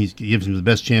team gives him the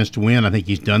best chance to win. I think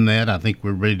he's done that. I think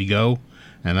we're ready to go.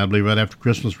 And I believe right after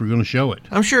Christmas we're going to show it.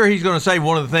 I'm sure he's going to say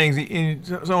one of the things.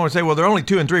 Someone would say, well, they're only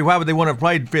 2-3. Why would they want to have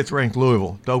played 5th-ranked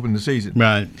Louisville to open the season?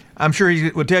 Right. I'm sure he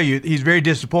would tell you he's very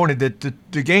disappointed that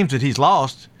the games that he's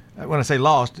lost, when I say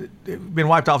lost, been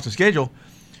wiped off the schedule,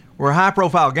 were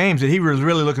high-profile games that he was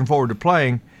really looking forward to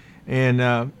playing. And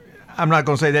I'm not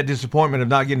going to say that disappointment of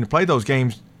not getting to play those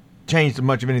games changed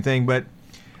much of anything, but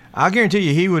I'll guarantee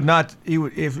you he would not. He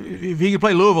would if he could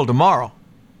play Louisville tomorrow,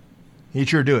 he'd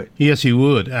sure do it. Yes, he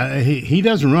would. He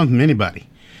doesn't run from anybody,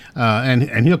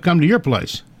 and he'll come to your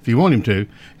place if you want him to.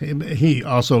 He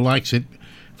also likes it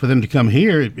for them to come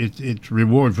here. It's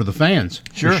reward for the fans,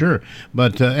 sure. For sure.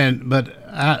 But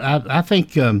I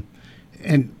think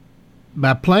and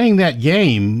by playing that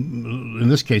game, in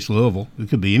this case Louisville, it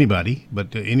could be anybody,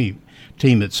 but any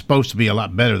team that's supposed to be a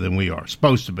lot better than we are,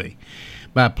 supposed to be.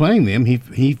 By playing them,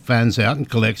 he finds out and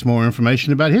collects more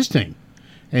information about his team,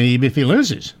 and even if he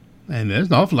loses. And there's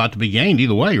an awful lot to be gained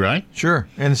either way, right? Sure.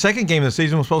 And the second game of the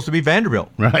season was supposed to be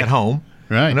Vanderbilt at home.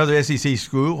 Right. Another SEC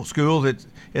school that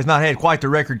has not had quite the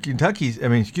record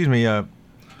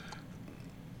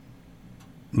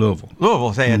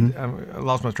Louisville's had. Mm-hmm. I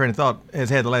lost my train of thought. Has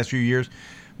had the last few years,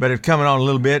 but it's coming on a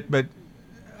little bit. But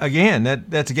again,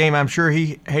 that's a game I'm sure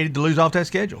he hated to lose off that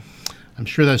schedule. I'm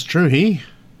sure that's true.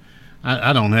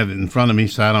 I don't have it in front of me,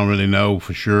 so I don't really know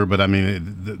for sure. But I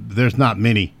mean, there's not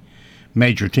many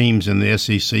major teams in the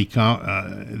SEC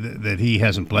that he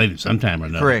hasn't played at some time or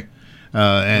another. Correct.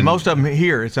 And most of them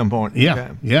here at some point.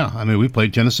 Yeah, yeah. I mean, we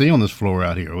played Tennessee on this floor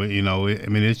out here.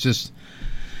 It's just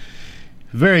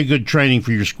very good training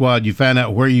for your squad. You find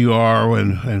out where you are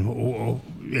and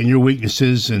your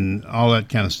weaknesses and all that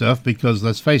kind of stuff. Because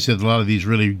let's face it, a lot of these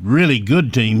really, really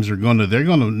good teams they're going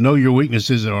to know your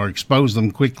weaknesses or expose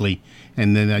them quickly,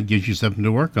 and then that gives you something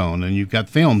to work on. And you've got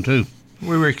film too.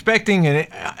 We were expecting, and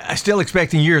still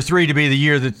expecting, year 3 to be the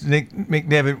year that Nick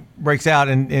McDevitt breaks out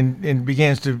and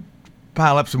begins to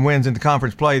pile up some wins in the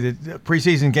conference play. The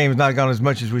preseason game has not gone as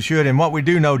much as we should. And what we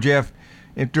do know, Jeff,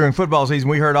 during football season,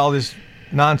 we heard all this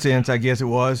nonsense, I guess it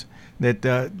was, that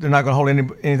they're not going to hold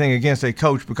anything against a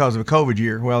coach because of a COVID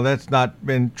year. Well, that's not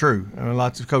been true.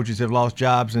 Lots of coaches have lost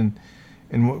jobs and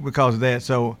because of that.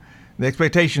 So the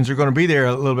expectations are going to be there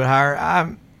a little bit higher.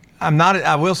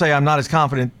 I will say I'm not as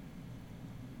confident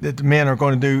that the men are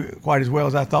going to do quite as well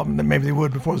as I thought that maybe they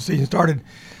would before the season started.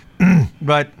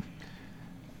 But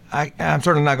I'm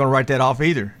certainly not going to write that off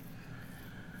either.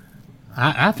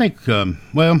 I think,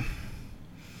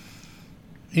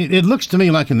 it looks to me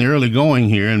like in the early going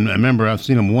here, and I remember I've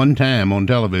seen them one time on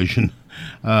television,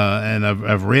 and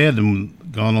I've read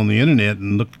and gone on the internet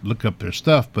and look up their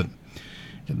stuff, but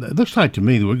it looks like to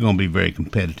me that we're going to be very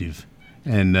competitive,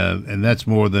 and that's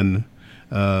more than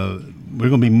we're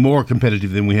going to be more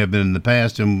competitive than we have been in the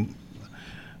past, and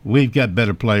we've got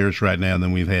better players right now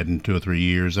than we've had in 2 or 3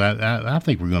 years. I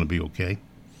think we're going to be okay.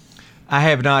 I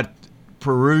have not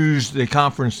perused the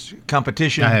conference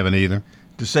competition. I haven't either.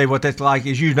 To say what that's like,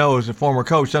 as you know, as a former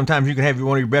coach, sometimes you can have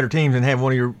one of your better teams and have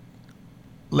one of your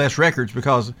less records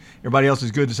because everybody else is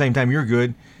good at the same time you're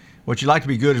good. What you like to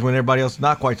be good is when everybody else is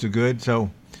not quite so good. So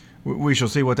we shall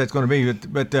see what that's going to be.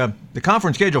 But the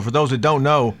conference schedule, for those that don't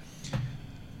know,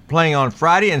 playing on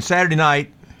Friday and Saturday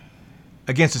night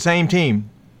against the same team,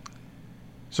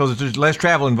 so that there's less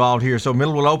travel involved here. So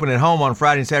Middle will open at home on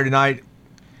Friday and Saturday night,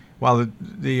 while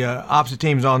the opposite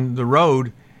team's on the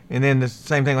road, and then the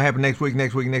same thing will happen next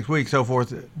week, so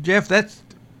forth. Jeff, that's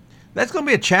going to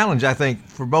be a challenge, I think,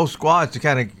 for both squads to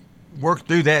kind of work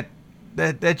through that.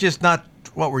 That's just not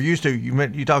what we're used to.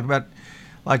 You talked about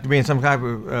like to be in some type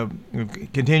of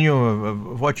continuum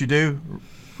of what you do,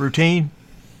 routine.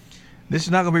 This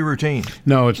is not going to be routine.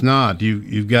 No, it's not.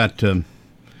 You've got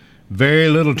very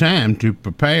little time to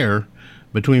prepare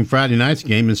between Friday night's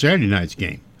game and Saturday night's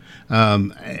game.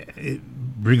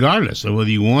 Regardless of whether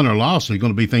you won or lost, there's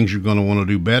going to be things you're going to want to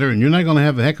do better, and you're not going to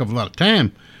have a heck of a lot of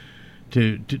time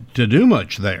to do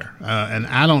much there. And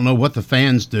I don't know what the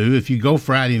fans do. If you go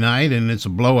Friday night and it's a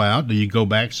blowout, do you go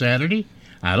back Saturday?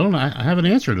 I don't know. I have an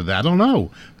answer to that. I don't know.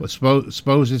 But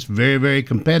suppose it's very, very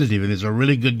competitive and it's a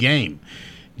really good game.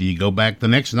 Do you go back the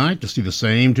next night to see the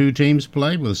same 2 teams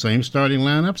play with the same starting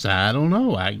lineups? I don't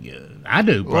know. I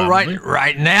do, probably. Well,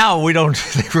 right now, we don't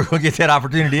think we're going to get that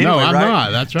opportunity anyway, No, I'm right?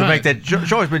 not. That's right. To make that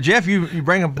choice. But, Jeff, you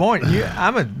bring a point.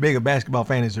 I'm as big a basketball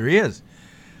fan as there is.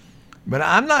 But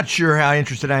I'm not sure how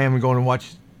interested I am in going to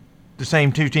watch the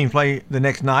same two teams play the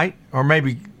next night, or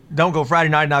maybe don't go Friday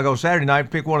night and I'll go Saturday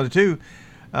night, pick one of the two.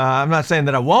 I'm not saying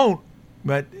that I won't,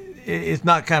 but it's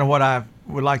not kind of what I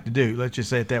would like to do. Let's just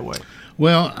say it that way.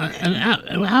 Well,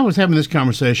 I was having this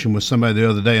conversation with somebody the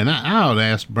other day, and I ought to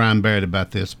ask Brian Barrett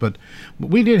about this, but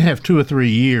we did have 2 or 3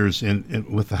 years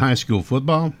with the high school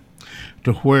football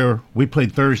to where we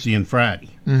played Thursday and Friday.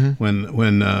 Mm-hmm.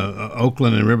 When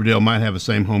Oakland and Riverdale might have the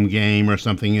same home game or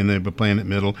something, and they were playing at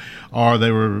Middle, or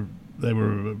they were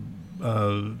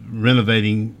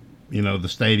renovating, the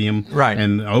stadium. Right.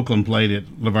 And Oakland played at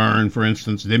Laverne, for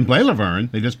instance. They didn't play Laverne;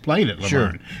 they just played at Laverne.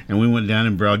 Sure. And we went down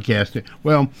and broadcast it.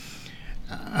 Well,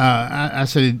 I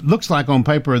said it looks like on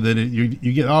paper that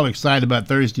you get all excited about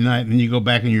Thursday night, and then you go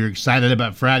back and you're excited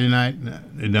about Friday night.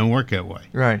 It don't work that way.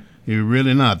 Right. You're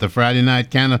really not. The Friday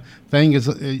night kind of thing is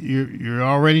you're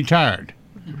already tired.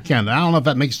 I don't know if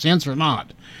that makes sense or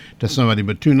not to somebody,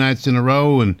 but 2 nights in a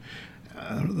row and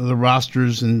the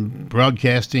rosters and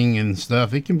broadcasting and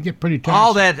stuff, it can get pretty tiresome.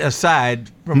 All that aside,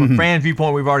 from a fan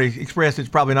viewpoint, we've already expressed it's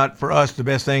probably not for us the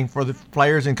best thing. For the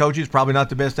players and coaches, probably not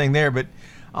the best thing there. But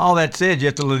all that said,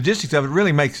 Jeff, the logistics of it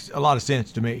really makes a lot of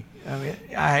sense to me. I mean,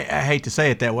 I hate to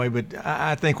say it that way, but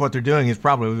I think what they're doing is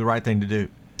probably the right thing to do.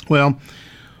 Well,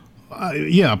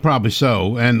 yeah, probably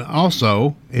so. And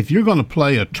also, if you're going to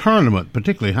play a tournament,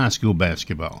 particularly high school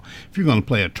basketball, if you're going to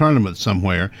play a tournament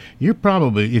somewhere,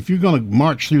 if you're going to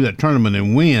march through that tournament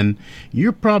and win,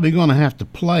 you're probably going to have to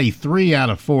play 3 out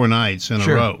of 4 nights in a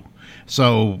row.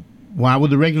 So why would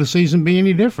the regular season be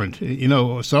any different?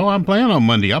 So I'm playing on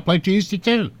Monday. I'll play Tuesday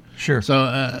too. Sure.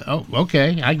 So,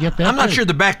 okay, I get that. I'm not sure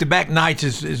the back-to-back nights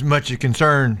is as much a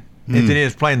concern as it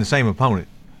is playing the same opponent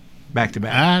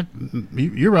back-to-back.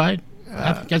 You're right.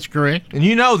 I think that's correct. And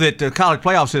you know that the college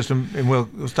playoff system, and we'll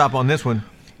stop on this one,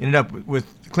 ended up with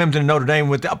Clemson and Notre Dame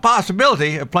with the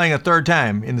possibility of playing a third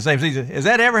time in the same season. Has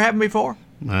that ever happened before?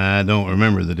 I don't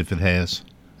remember that if it has.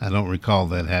 I don't recall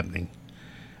that happening.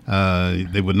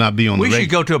 They would not be on We should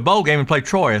go to a bowl game and play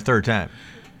Troy a third time.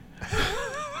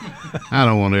 I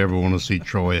don't ever want to see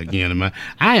Troy again.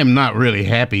 I am not really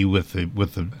happy with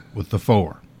the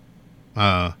 4.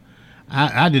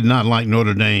 I did not like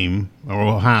Notre Dame or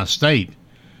Ohio State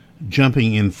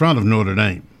jumping in front of Notre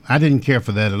Dame. I didn't care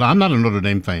for that at all. I'm not a Notre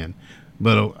Dame fan,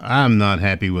 but I'm not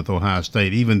happy with Ohio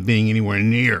State even being anywhere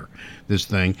near this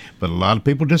thing. But a lot of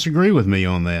people disagree with me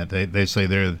on that. They say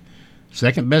they're the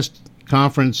second best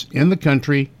conference in the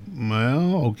country.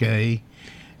 Well, okay.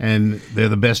 And they're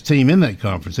the best team in that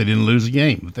conference. They didn't lose a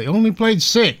game, but they only played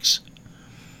 6.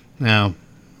 Now,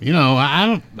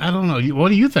 I don't know. What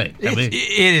do you think? It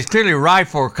is clearly ripe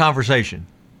for conversation.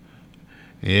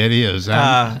 It is.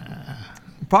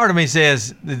 Part of me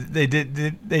says they did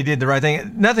the right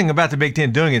thing. Nothing about the Big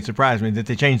Ten doing it surprised me, that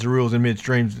they changed the rules in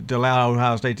midstream to allow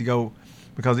Ohio State to go,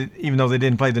 because even though they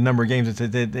didn't play the number of games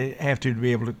that they have to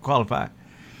be able to qualify.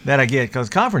 That I get, because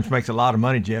conference makes a lot of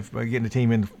money, Jeff, by getting a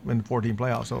team in the 14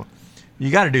 playoffs. So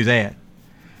you got to do that.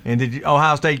 And did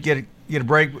Ohio State get a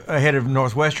break ahead of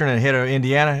Northwestern and ahead of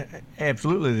Indiana?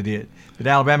 Absolutely, they did. Did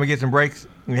Alabama get some breaks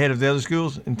ahead of the other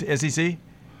schools in SEC?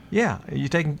 Yeah, you're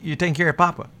taking care of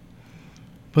Papa.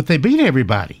 But they beat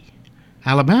everybody.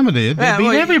 Alabama did. They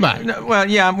beat everybody.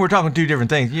 We're talking 2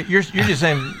 different things. You're just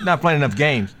saying not playing enough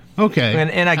games. Okay.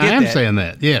 And I get that. I am saying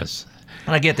that. Yes.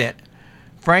 And I get that.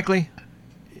 Frankly,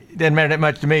 it doesn't matter that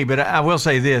much to me. But I will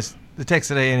say this: the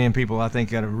Texas A&M people, I think,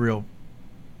 got a real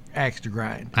axe to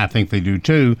grind. I think they do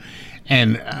too.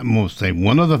 And I'm going to say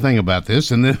one other thing about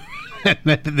this, and then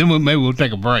maybe we'll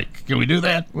take a break. Can we do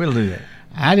that? We'll do that.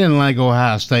 I didn't like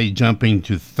Ohio State jumping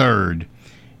to 3rd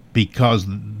because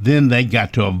then they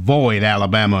got to avoid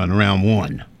Alabama in round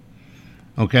 1.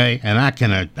 Okay, and I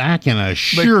can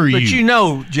assure you.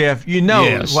 But Jeff,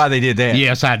 yes, why they did that.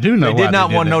 Yes, I do know. They did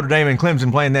not want Notre Dame and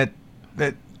Clemson playing that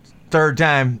third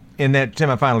time in that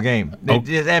semifinal game. They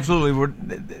just absolutely were.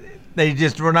 They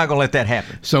just were not going to let that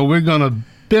happen. So we're going to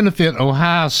benefit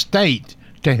Ohio State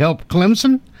to help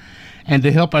Clemson and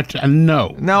to help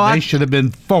no, they should have been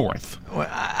 4th. Well,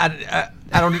 I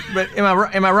don't. But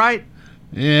am I right?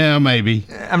 Yeah, maybe.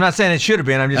 I'm not saying it should have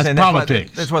been. I'm just saying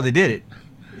politics. That's why they did it.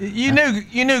 You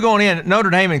knew going in, Notre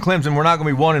Dame and Clemson were not going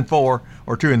to be 1-4 or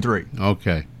 2-3.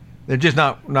 Okay. They're just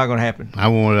not going to happen. I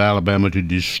wanted Alabama to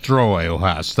destroy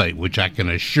Ohio State, which I can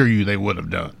assure you they would have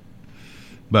done.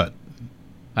 But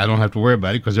I don't have to worry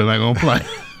about it because they're not going to play.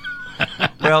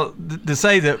 Well, to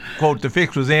say that, quote, the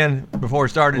fix was in before it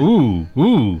started.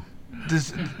 Ooh.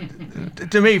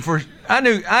 To me,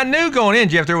 I knew going in,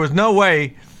 Jeff, there was no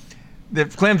way that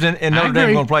Clemson and Notre Dame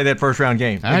were going to play that first round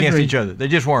game against each other. They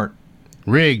just weren't.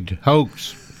 Rigged,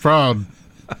 hoax, fraud.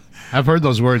 I've heard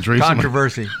those words recently.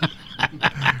 Controversy.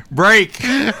 Break.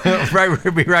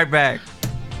 We'll be right back.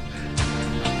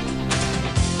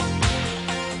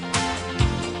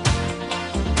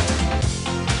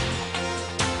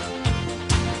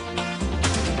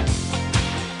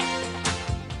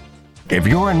 If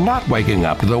you're not waking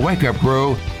up to the Wake Up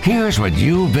Crew, here's what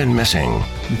you've been missing.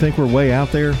 You think we're way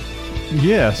out there?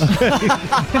 Yes.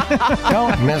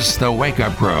 Don't miss the Wake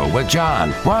Up Crew with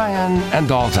John, Brian, and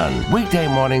Dalton. Weekday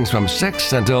mornings from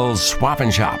 6 until Swap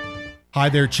and Shop. Hi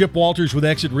there, Chip Walters with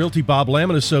Exit Realty Bob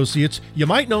Lamb & Associates. You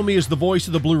might know me as the voice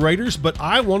of the Blue Raiders, but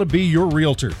I want to be your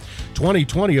realtor.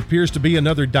 2020 appears to be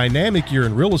another dynamic year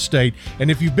in real estate, and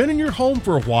if you've been in your home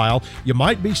for a while, you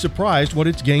might be surprised what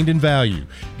it's gained in value.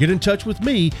 Get in touch with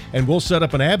me, and we'll set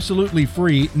up an absolutely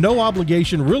free,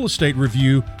 no-obligation real estate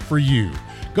review for you.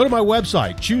 Go to my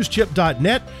website,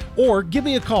 choosechip.net, or give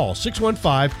me a call,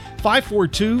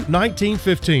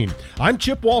 615-542-1915. I'm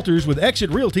Chip Walters with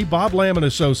Exit Realty Bob Lamb &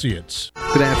 Associates.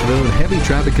 Good afternoon. Heavy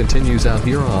traffic continues out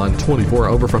here on 24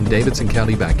 over from Davidson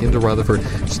County back into Rutherford.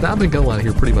 Stop and go out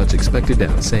here pretty much expected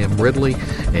down Sam Ridley,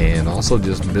 and also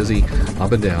just busy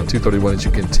up and down 231 as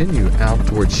you continue out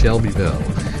towards Shelbyville.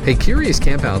 Hey, Curious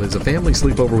Campout is a family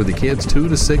sleepover with the kids 2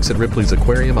 to 6 at Ripley's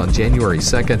Aquarium on January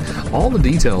 2nd. All the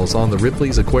details on the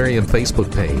Ripley's Aquarium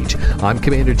Facebook page. I'm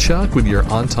Commander Chuck with your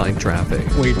on-time traffic.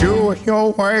 We do it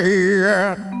your way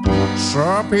at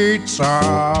Sir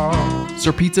Pizza.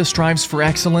 Sir Pizza strives for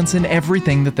excellence in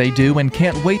everything that they do and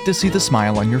can't wait to see the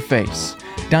smile on your face.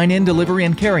 Dine-in, delivery,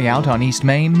 and carry-out on East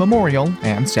Main, Memorial,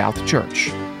 and South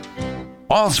Church.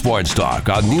 All sports talk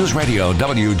on News Radio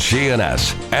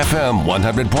WGNS, FM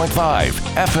 100.5,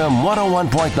 FM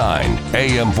 101.9,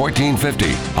 AM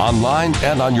 1450, online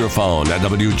and on your phone at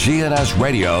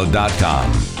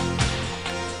WGNSradio.com.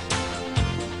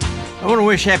 I want to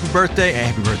wish happy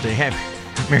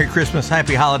Merry Christmas,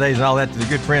 happy holidays, and all that to the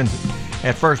good friends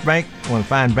at First Bank, one of the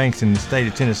fine banks in the state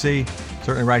of Tennessee,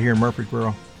 certainly right here in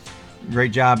Murfreesboro.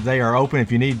 Great job. They are open.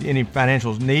 If you need any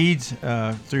financial needs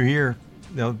through here,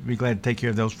 they'll be glad to take care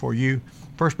of those for you.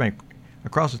 First Bank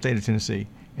across the state of Tennessee,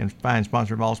 and fine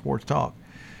sponsor of All Sports Talk.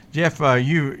 Jeff,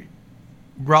 you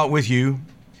brought with you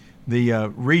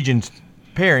the region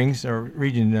pairings or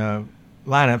region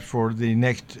lineups for the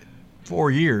next 4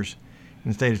 years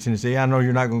in the state of Tennessee. I know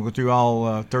you're not going to go through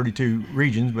all 32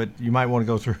 regions, but you might want to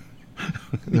go through.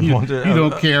 You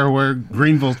don't care where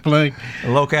Greenville's playing?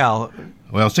 Locale.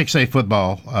 Well, 6A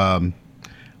football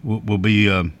will be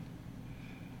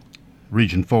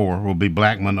Region 4 will be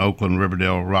Blackman, Oakland,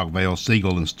 Riverdale, Rockvale,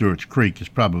 Siegel, and Stewart's Creek. There's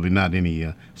probably not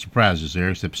any surprises there,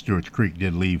 except Stewart's Creek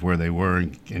did leave where they were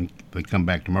and they come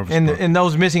back to Murfreesboro. And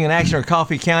those missing in action are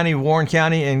Coffee County, Warren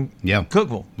County, and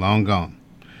Cookeville. Long gone.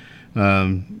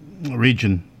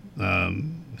 Region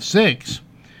 6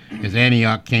 is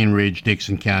Antioch, Cane Ridge,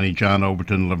 Dixon County, John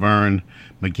Overton, Laverne,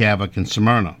 McCavick, and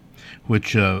Smyrna,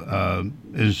 which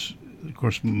is, of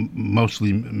course,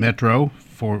 mostly metro,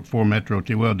 four metro.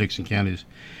 Well, Dixon counties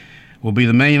will be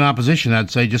the main opposition,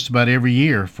 I'd say, just about every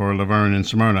year for Laverne and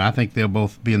Smyrna. I think they'll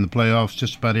both be in the playoffs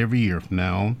just about every year from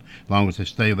now on, as long as they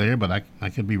stay there, but I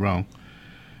could be wrong.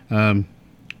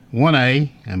 1A,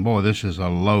 and boy, this is a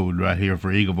load right here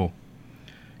for Eagleville.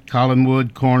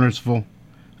 Collinwood, Cornersville,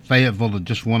 Fayetteville that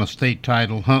just won a state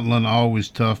title, Huntland always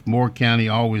tough, Moore County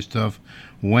always tough,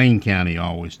 Wayne County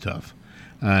always tough,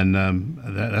 and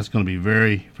that's going to be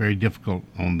very, very difficult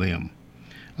on them.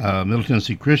 Middle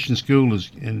Tennessee Christian School is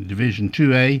in Division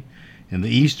 2A in the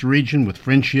East region with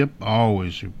Friendship,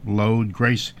 always load.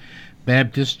 Grace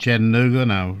Baptist, Chattanooga,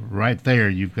 now right there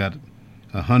you've got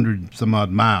 100 some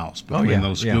odd miles between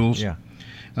those schools.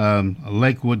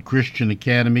 Lakewood Christian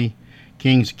Academy,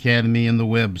 King's Academy, and the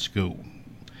Webb School.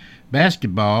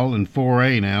 Basketball in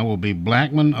 4A now will be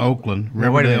Blackman, Oakland,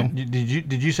 Riverdale. Wait a minute.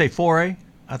 Did you say 4A?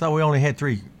 I thought we only had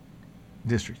 3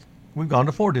 districts. We've gone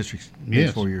to 4 districts in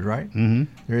these 4 years, right? Mm-hmm.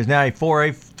 There is now a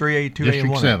 4A, 3A, 2A, District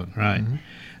and 1A. 7, right.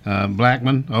 Mm-hmm.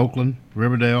 Blackman, Oakland,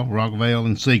 Riverdale, Rockvale,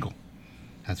 and Siegel.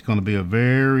 That's going to be a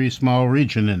very small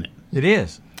region, isn't it? It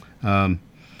is.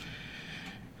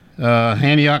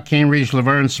 Antioch, Cane Ridge,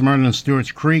 Laverne, Smyrna, and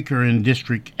Stewart's Creek are in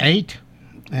District 8.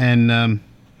 And I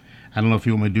don't know if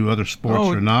you want me to do other sports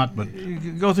or not, but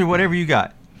go through whatever you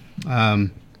got.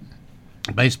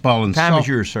 Baseball and time is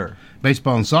yours, sir.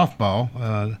 Baseball and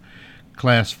softball,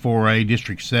 Class 4A,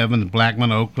 District 7,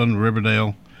 Blackman, Oakland,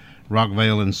 Riverdale,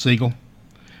 Rockvale, and Siegel.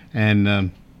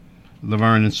 And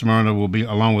Laverne and Smyrna will be,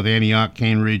 along with Antioch,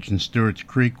 Cane Ridge, and Stewart's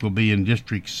Creek, will be in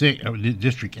District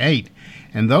 8.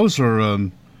 And those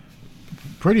are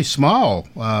pretty small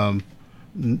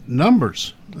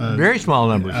numbers. Very small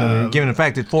numbers. Given the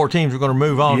fact that 4 teams are going to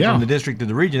move on from the district to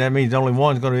the region, that means only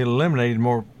one's going to be eliminated in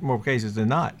more cases than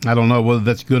not. I don't know whether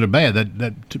that's good or bad.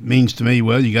 That means to me,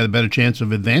 well, you got a better chance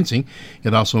of advancing.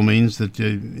 It also means that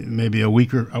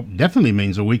definitely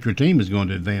means a weaker team is going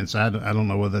to advance. I don't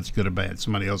know whether that's good or bad.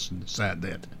 Somebody else can decide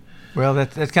that. Well,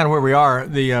 that's kind of where we are.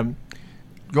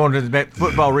 Going to the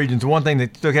football regions, the one thing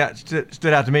that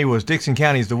stood out to me was Dixon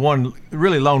County is the one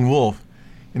really lone wolf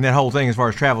in that whole thing as far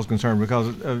as travel is concerned,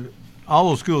 because all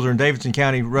those schools are in Davidson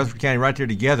County, Rutherford County, right there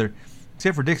together,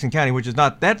 except for Dixon County, which is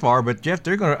not that far. But Jeff,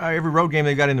 they're going to every road game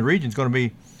they've got in the region is going to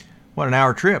be an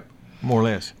hour trip, more or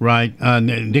less. Right.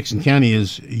 Dixon County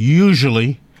is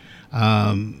usually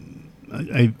a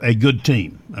good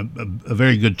team, a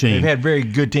very good team. They've had very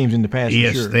good teams in the past.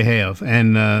 Yes, for sure. They have,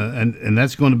 and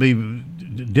that's going to be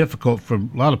difficult for a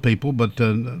lot of people. But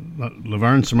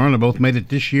Laverne and Smyrna both made it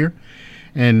this year.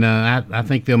 And I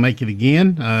think they'll make it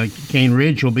again. Cane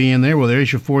Ridge will be in there. Well,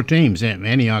 there's your 4 teams.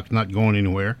 Antioch's not going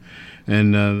anywhere.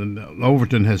 And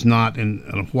Overton has not in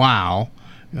a while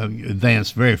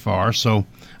advanced very far. So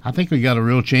I think we got a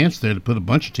real chance there to put a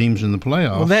bunch of teams in the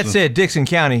playoffs. Well, that said, Dixon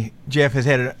County, Jeff, has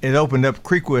it opened up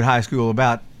Creekwood High School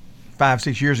about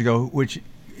 5-6 years ago, which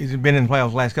has been in the playoffs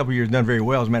the last couple of years, done very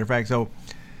well, as a matter of fact. So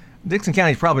Dixon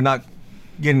County is probably not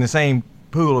getting the same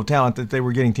pool of talent that they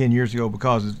were getting 10 years ago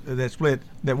because of that split.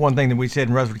 That one thing that we said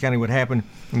in Rutherford County would happen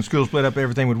when the school split up,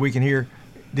 everything would weaken here.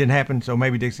 Didn't happen, so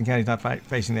maybe Dixon County's not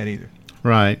facing that either.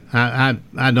 Right. I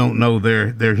don't know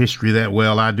their history that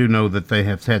well. I do know that they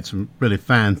have had some really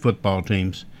fine football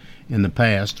teams in the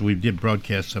past. We did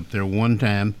broadcasts up there one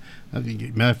time.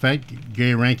 Matter of fact,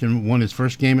 Gary Rankin won his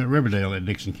first game at Riverdale at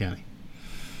Dixon County.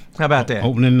 How about that?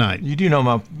 Opening night. You do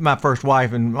know my first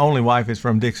wife and only wife is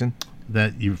from Dixon.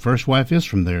 That your first wife is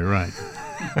from there, right?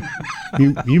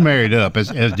 you married up, as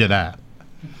did I.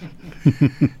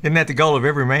 Isn't that the goal of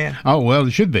every man? Oh, well,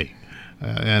 it should be.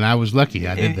 And I was lucky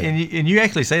I did that. And you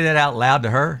actually say that out loud to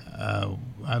her?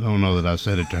 I don't know that I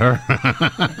said it to her.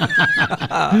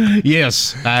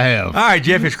 Yes, I have. All right,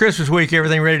 Jeff, it's Christmas week.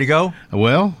 Everything ready to go?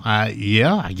 Well,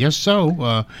 I guess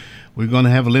so. We're going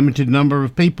to have a limited number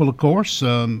of people, of course.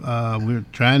 We're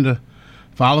trying to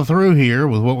follow through here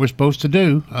with what we're supposed to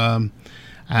do.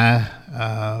 I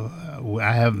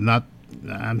have not.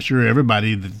 I'm sure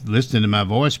everybody that's listening to my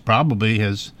voice probably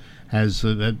has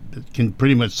that can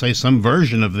pretty much say some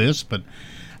version of this. But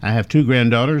I have 2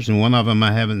 granddaughters, and one of them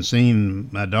I haven't seen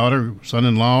my daughter,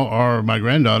 son-in-law, or my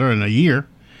granddaughter in a year,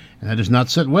 and that does not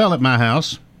sit well at my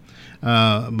house.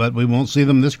 But we won't see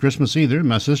them this Christmas either.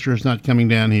 My sister is not coming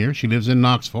down here. She lives in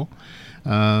Knoxville.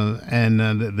 And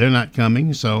they're not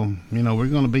coming, so we're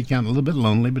going to be kind of a little bit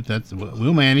lonely, but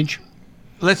we'll manage.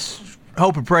 Let's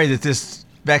hope and pray that this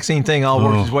vaccine thing all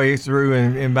works its way through,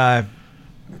 and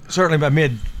certainly by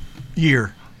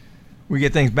mid-year, we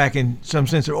get things back in some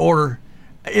sense of order.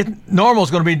 Normal is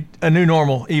going to be a new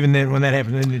normal, even then when that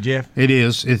happens, isn't it, Jeff? It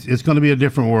is. It's going to be a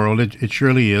different world. It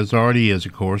surely is. Already is,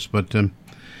 of course, but.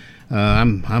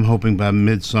 I'm hoping by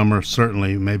midsummer,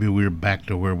 certainly, maybe we're back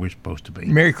to where we're supposed to be.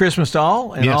 Merry Christmas to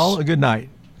all, and all a good night.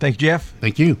 Thanks, Jeff.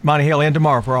 Thank you. Monty Hale in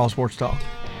tomorrow for All Sports Talk.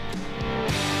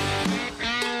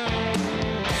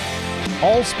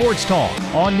 All Sports Talk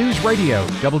on News Radio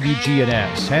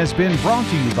WGNS has been brought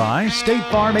to you by State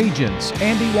Farm agents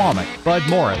Andy Womack, Bud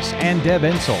Morris, and Deb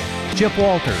Ensel. Chip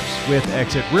Walters with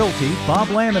Exit Realty, Bob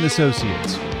Lamb and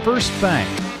Associates. First Bank,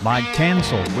 Mike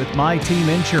Tansel with My Team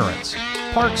Insurance.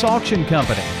 Parks Auction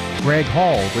Company, Greg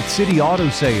Hall with City Auto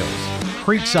Sales,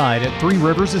 Creekside at Three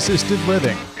Rivers Assisted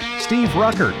Living, Steve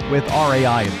Ruckert with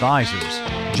RAI Advisors,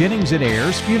 Jennings &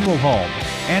 Ayers Funeral Home,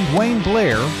 and Wayne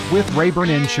Blair with Rayburn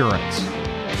Insurance.